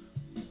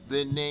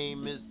 The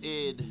name is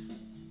Id.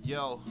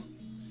 Yo,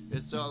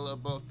 It's all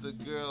about the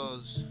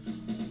girls,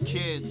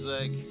 kids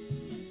like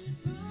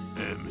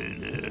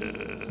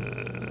Eminem.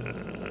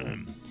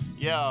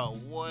 Yo,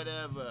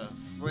 whatever,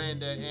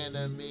 friend or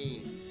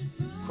enemy.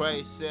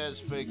 Christ says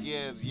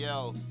forgive,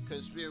 yo.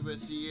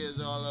 Conspiracy is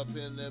all up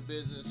in the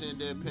business.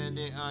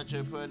 Independent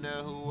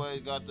entrepreneur who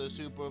got the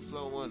super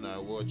flow, and I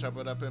will chop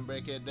it up and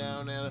break it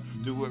down and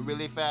do it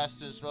really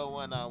fast and slow,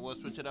 and I will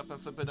switch it up and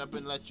flip it up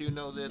and let you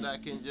know that I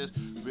can just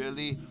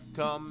really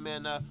come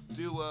and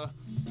do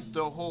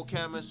the whole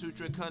Kama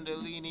Sutra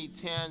Kundalini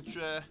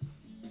Tantra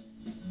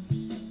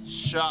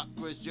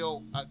chakras,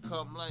 yo. I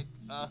come like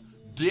a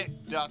dick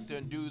doctor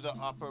and do the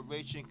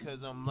operation,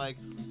 cause I'm like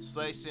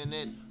slicing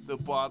it, the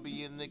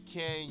Bobby in the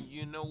can,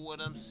 you know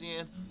what I'm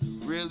saying?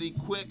 Really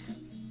quick,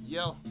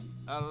 yo.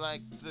 I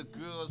like the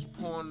girls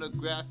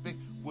pornographic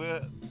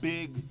with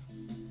big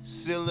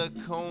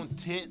silicone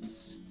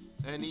tits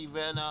and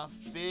even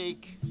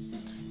fake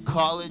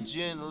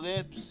collagen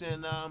lips,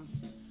 and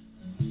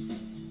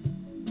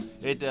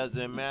it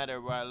doesn't matter,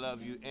 I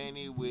love you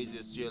anyways.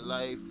 It's your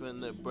life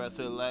and the breath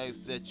of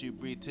life that you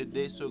breathe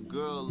today. So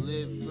girl,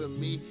 live for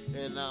me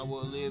and I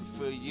will live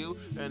for you,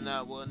 and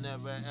I will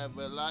never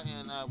ever lie,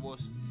 and I will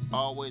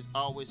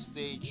always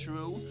stay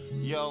true.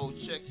 Yo,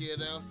 check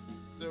it out.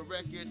 The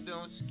record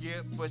don't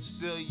skip, but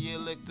still you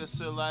lick the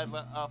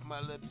saliva off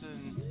my lips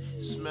and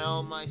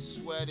smell my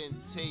sweat and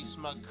taste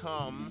my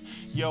cum.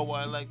 Yo,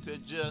 I like to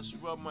just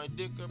rub my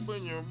dick up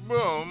in your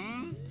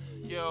bum.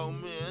 Yo,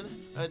 man,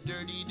 a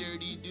dirty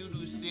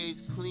doo-doo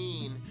stays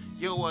clean.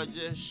 Yo, I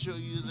just show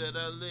you that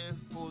I live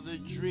for the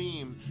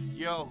dream.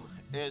 Yo,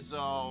 it's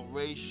all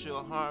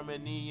racial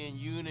harmony and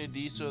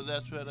unity, so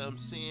that's what I'm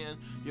saying.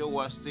 Yo,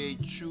 I stay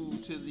true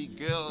to the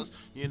girls.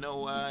 You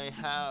know, I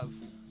have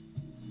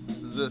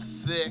the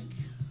thick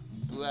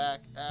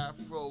black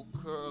afro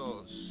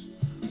curls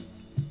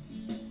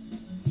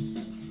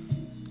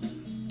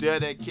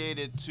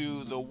dedicated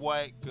to the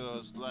white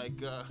girls,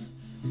 like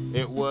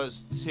it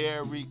was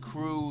Terry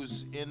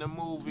Crews in the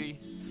movie,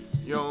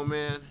 yo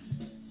man,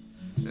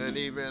 and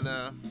even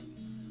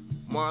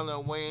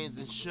Marlon Wayans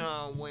and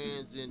Sean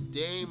Wayans and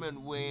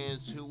Damon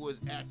Wayans, who was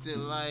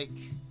acting like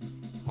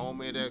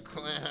Homie the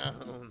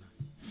Clown.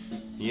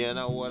 You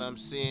know what I'm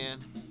saying?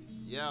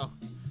 Yo,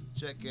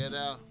 check it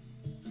out.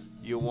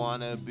 You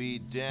wanna be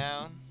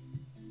down?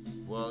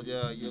 Well,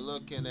 yeah, you're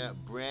looking at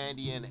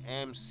Brandy and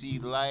MC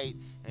Light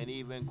and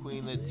even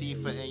Queen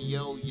Latifah and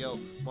Yo-Yo.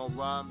 My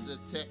rhymes are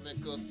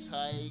technical,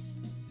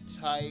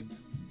 type,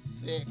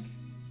 thick,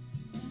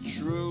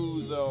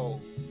 true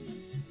though.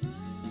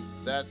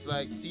 That's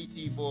like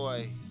TT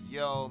Boy.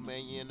 Yo,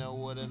 man, you know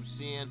what I'm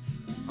saying?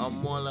 I'm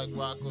more like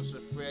Rocco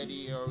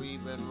Siffredi or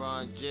even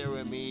Ron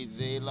Jeremy.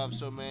 They love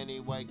so many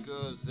white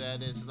girls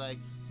that it's like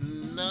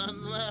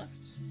none left.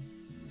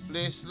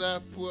 They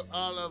slept with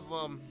all of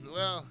them.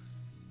 Well,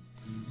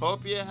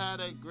 hope you had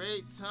a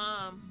great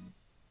time.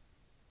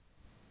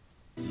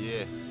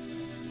 Yeah,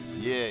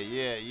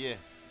 yeah.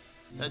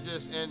 That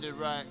just ended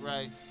right.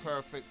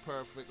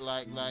 Perfect.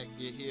 Like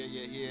you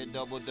hear,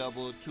 double,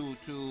 two,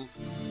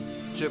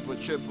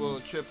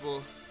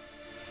 triple.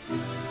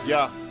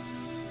 Yeah,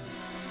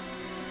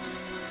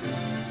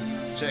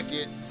 check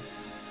it,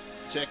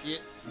 check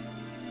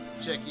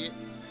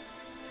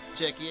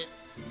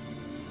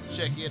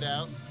it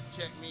out.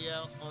 Check me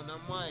out on the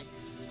mic.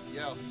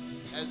 Yo,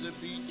 as the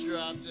beat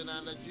drops and I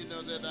let you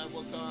know that I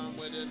will come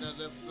with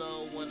another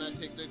flow when I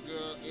take the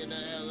girl in a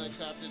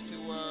helicopter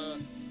to a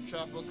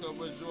tropical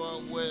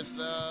resort with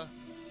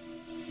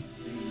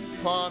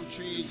palm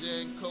trees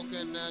and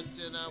coconuts,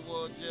 and I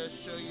will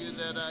just show you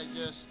that I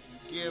just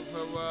give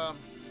her a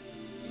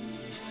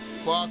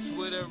box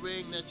with a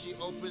ring that she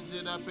opens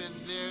it up and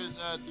there's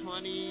a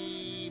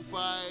 $25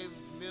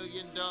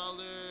 million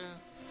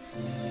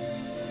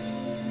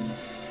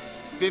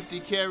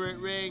 50-carat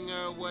ring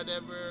or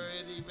whatever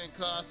it even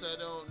costs, I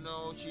don't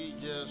know. She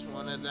just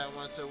wanted that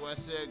one, so I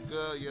said,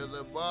 girl, you're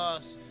the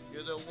boss.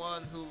 You're the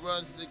one who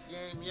runs the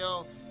game,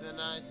 yo. Then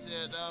I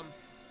said,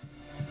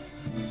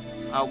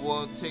 I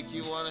will take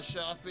you on a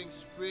shopping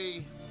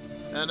spree,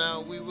 and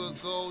we will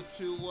go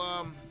to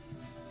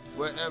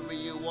wherever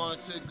you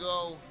want to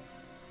go.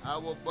 I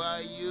will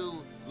buy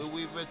you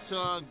Louis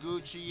Vuitton,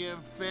 Gucci,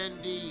 and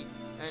Fendi,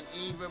 and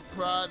even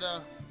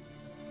Prada,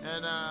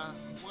 and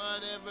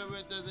whatever,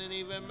 it doesn't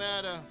even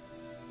matter.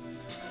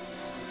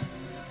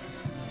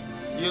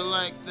 You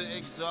like the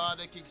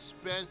exotic,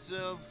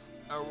 expensive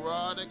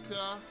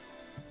erotica?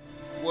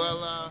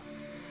 Well,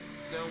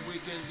 then we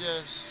can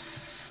just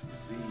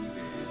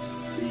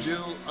do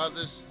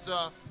other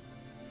stuff.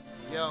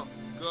 Yo,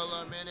 girl,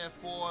 I'm in it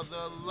for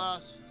the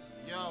lust.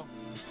 Yo,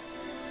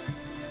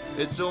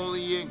 it's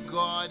only in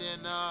God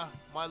and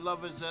my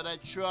lovers that I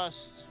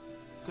trust.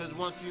 Cause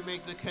once we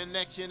make the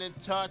connection and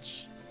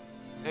touch,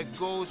 it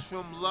goes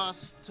from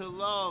lust to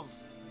love.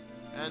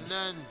 And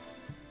then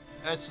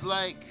it's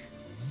like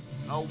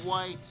a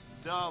white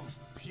dove,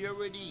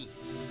 purity,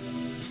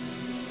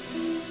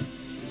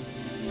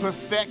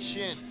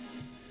 perfection.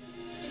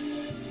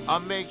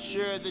 I'll make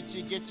sure that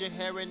you get your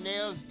hair and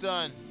nails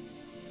done.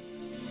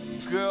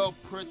 Girl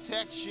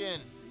protection.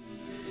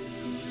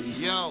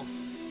 Yo,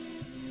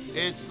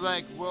 it's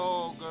like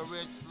Rogue, or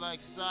it's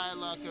like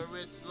Psylocke, or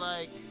it's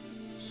like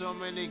so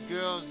many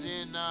girls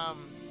in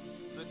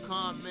the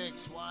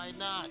comics. Why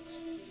not?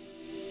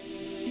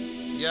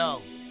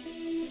 Yo,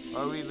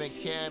 or even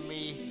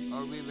Cammy,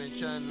 or even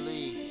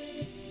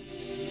Chun-Li.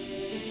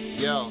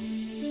 Yo,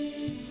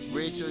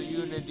 Rachel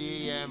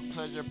Unity and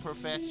Pleasure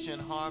Perfection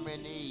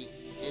Harmony.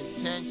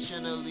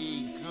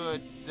 Intentionally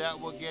good that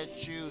will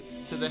get you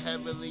to the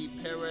heavenly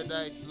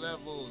paradise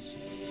levels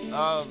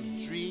of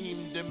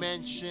dream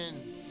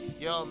dimension.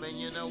 Yo, man,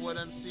 you know what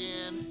I'm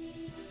saying?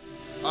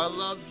 I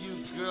love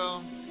you,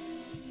 girl.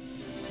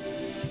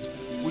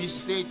 We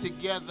stay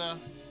together,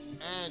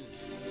 and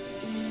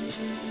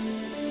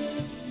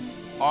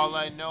all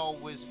I know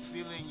is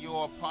feeling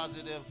your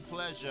positive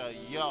pleasure.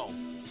 Yo,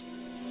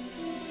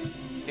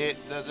 it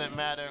doesn't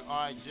matter.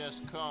 I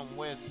just come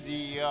with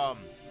the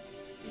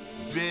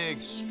big,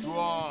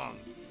 strong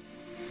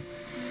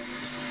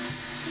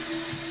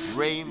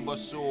rainbow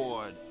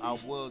sword. I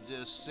will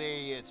just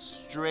say it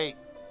straight.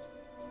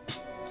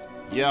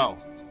 Yo,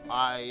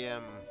 I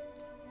am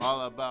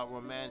all about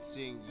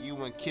romancing you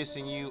and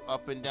kissing you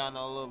up and down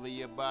all over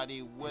your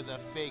body with a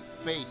fake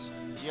face.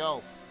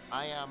 Yo,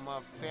 I am a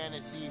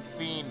fantasy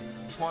fiend,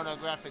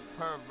 pornographic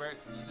pervert.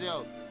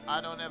 Still, I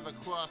don't ever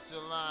cross the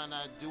line.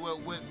 I do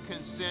it with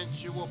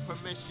consensual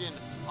permission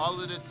all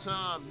of the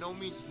time. No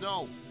means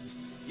no.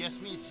 Yes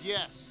means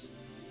yes.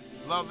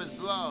 Love is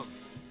love.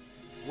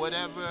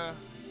 Whatever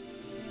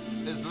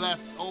is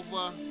left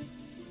over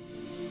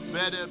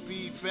better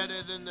be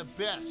better than the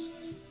best.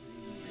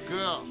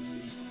 Girl,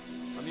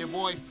 I'm your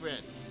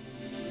boyfriend.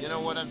 You know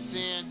what I'm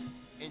saying?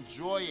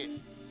 Enjoy it.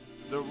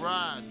 The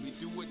ride. We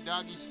do it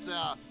doggy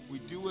style. We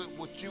do it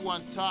with you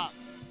on top.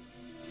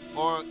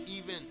 Or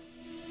even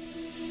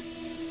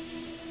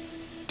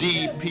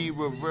DP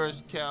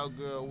reverse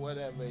cowgirl,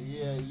 whatever.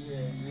 Yeah.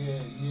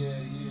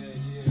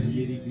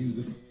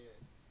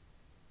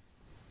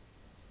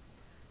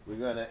 We're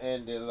gonna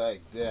end it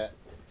like that.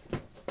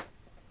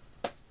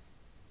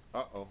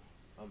 Uh-oh.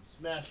 I'm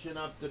smashing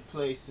up the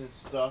place and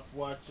stuff.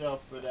 Watch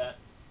out for that.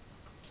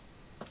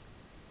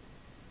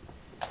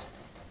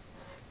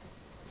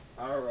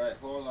 Alright,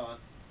 hold on.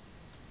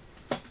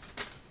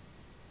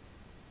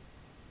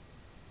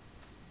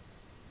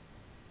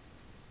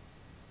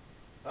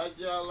 How'd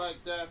y'all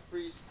like that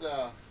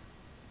freestyle?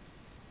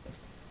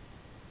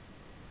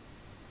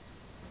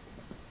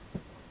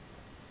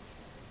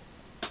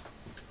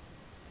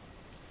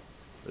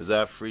 Was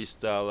that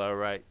freestyle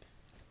alright?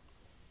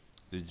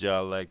 Did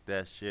y'all like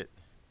that shit?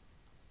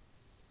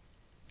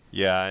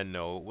 Yeah, I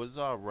know. It was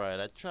alright.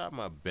 I tried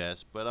my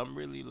best, but I'm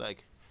really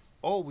like,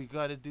 oh, we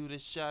gotta do the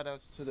shout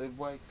outs to the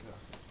white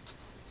girls.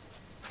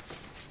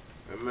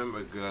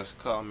 Remember, girls,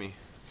 call me.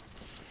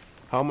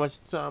 How much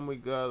time we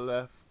got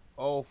left?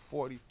 Oh,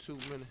 42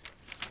 minutes.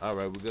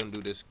 Alright, we're gonna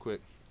do this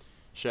quick.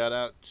 Shout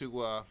out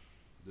to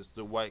this is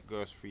the white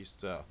girls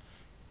freestyle.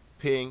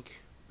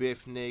 Pink,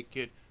 Biff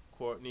Naked,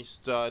 Courtney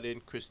Stodden,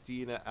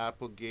 Christina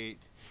Applegate,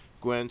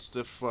 Gwen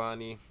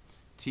Stefani,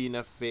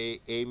 Tina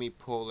Fey, Amy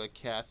Poehler,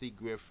 Kathy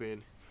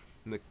Griffin,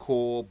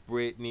 Nicole,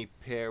 Brittany,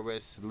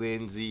 Paris,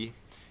 Lindsay,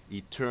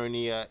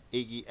 Eternia,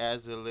 Iggy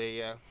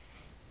Azalea,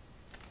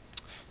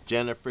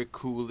 Jennifer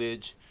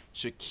Coolidge,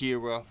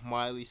 Shakira,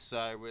 Miley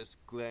Cyrus,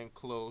 Glenn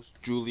Close,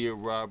 Julia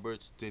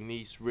Roberts,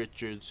 Denise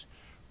Richards,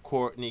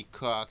 Courtney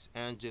Cox,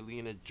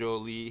 Angelina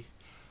Jolie,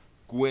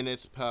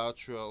 Gwyneth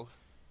Paltrow,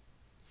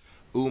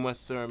 Uma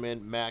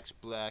Thurman, Max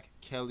Black,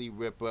 Kelly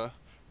Ripa,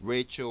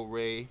 Rachel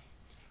Ray,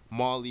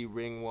 Molly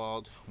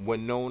Ringwald,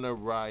 Winona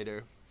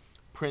Ryder,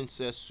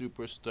 Princess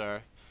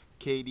Superstar,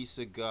 Katie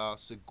Seagal,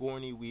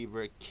 Sigourney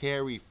Weaver,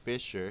 Carrie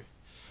Fisher,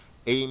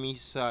 Amy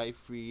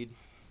Seyfried,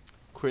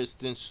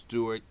 Kristen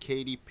Stewart,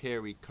 Katy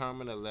Perry,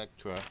 Carmen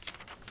Electra,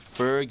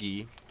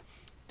 Fergie,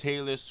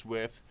 Taylor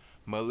Swift,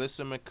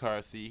 Melissa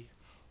McCarthy,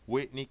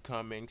 Whitney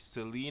Cummings,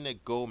 Selena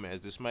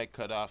Gomez, this might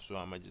cut off so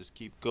I'm going to just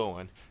keep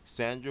going,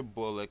 Sandra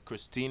Bullock,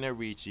 Christina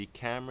Ricci,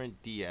 Cameron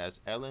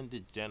Diaz, Ellen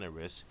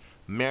DeGeneres,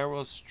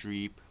 Meryl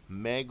Streep,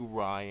 Meg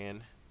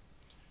Ryan,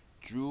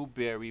 Drew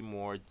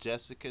Barrymore,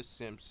 Jessica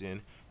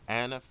Simpson,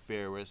 Anna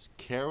Faris,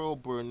 Carol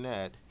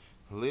Burnett,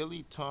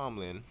 Lily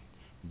Tomlin,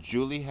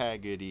 Julie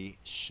Haggerty,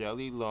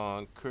 Shelley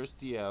Long,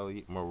 Kirstie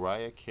Alley,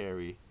 Mariah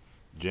Carey,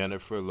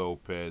 Jennifer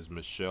Lopez,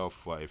 Michelle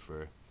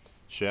Pfeiffer,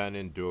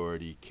 Shannon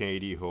Doherty,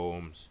 Katie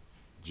Holmes,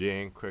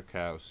 Jane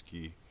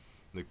Krakowski,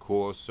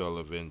 Nicole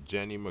Sullivan,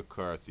 Jenny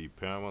McCarthy,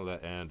 Pamela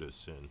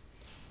Anderson,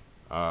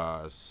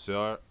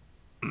 Sarah,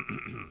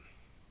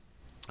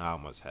 I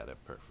almost had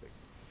it perfect.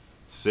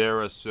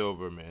 Sarah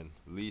Silverman,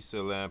 Lisa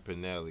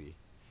Lampanelli,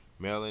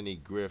 Melanie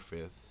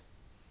Griffith,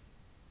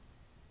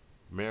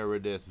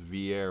 Meredith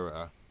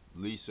Vieira,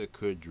 Lisa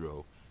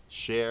Kudrow,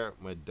 Cher,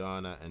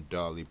 Madonna, and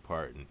Dolly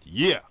Parton.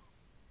 Yeah!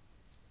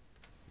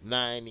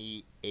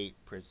 98%.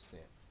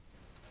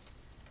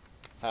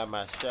 Have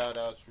my shout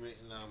outs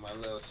written on my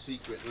little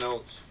secret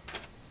notes.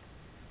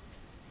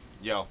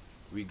 Yo,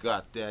 we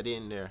got that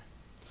in there.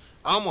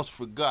 I almost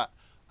forgot.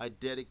 I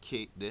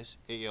dedicate this.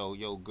 Hey,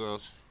 yo,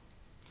 girls.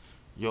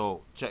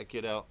 Yo, check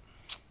it out.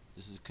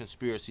 This is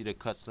Conspiracy to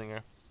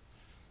Cutslinger,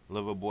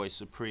 Loverboy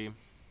Supreme,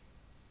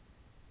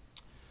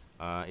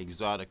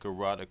 Exotic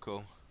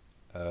Erotical.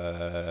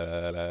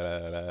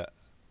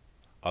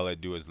 All I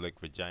do is lick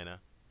vagina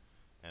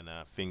and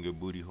finger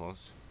booty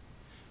holes,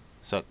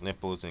 suck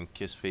nipples and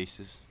kiss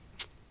faces.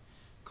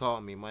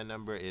 Call me. My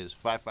number is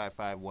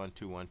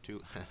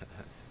 555-1212.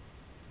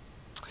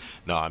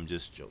 No, I'm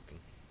just joking.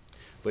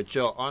 But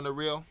yo, on the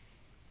real,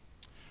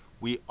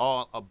 we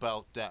all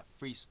about that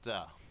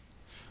freestyle.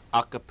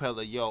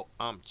 Acapella, yo,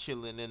 I'm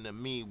chilling in the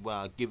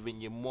meanwhile,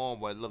 giving you more.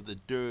 I love the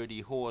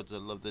dirty whores, I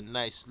love the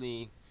nice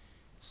lean,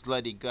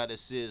 slutty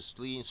goddesses,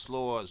 lean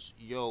slores,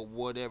 yo,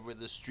 whatever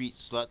the street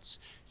sluts,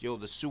 yo,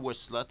 the sewer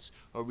sluts,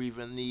 or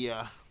even the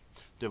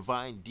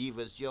divine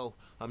divas, yo,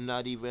 I'm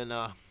not even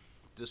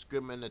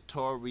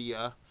discriminatory,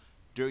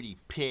 dirty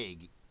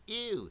pig.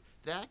 Ew,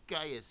 that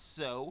guy is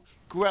so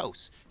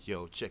gross.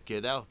 Yo, check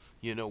it out.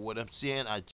 You know what I'm saying? I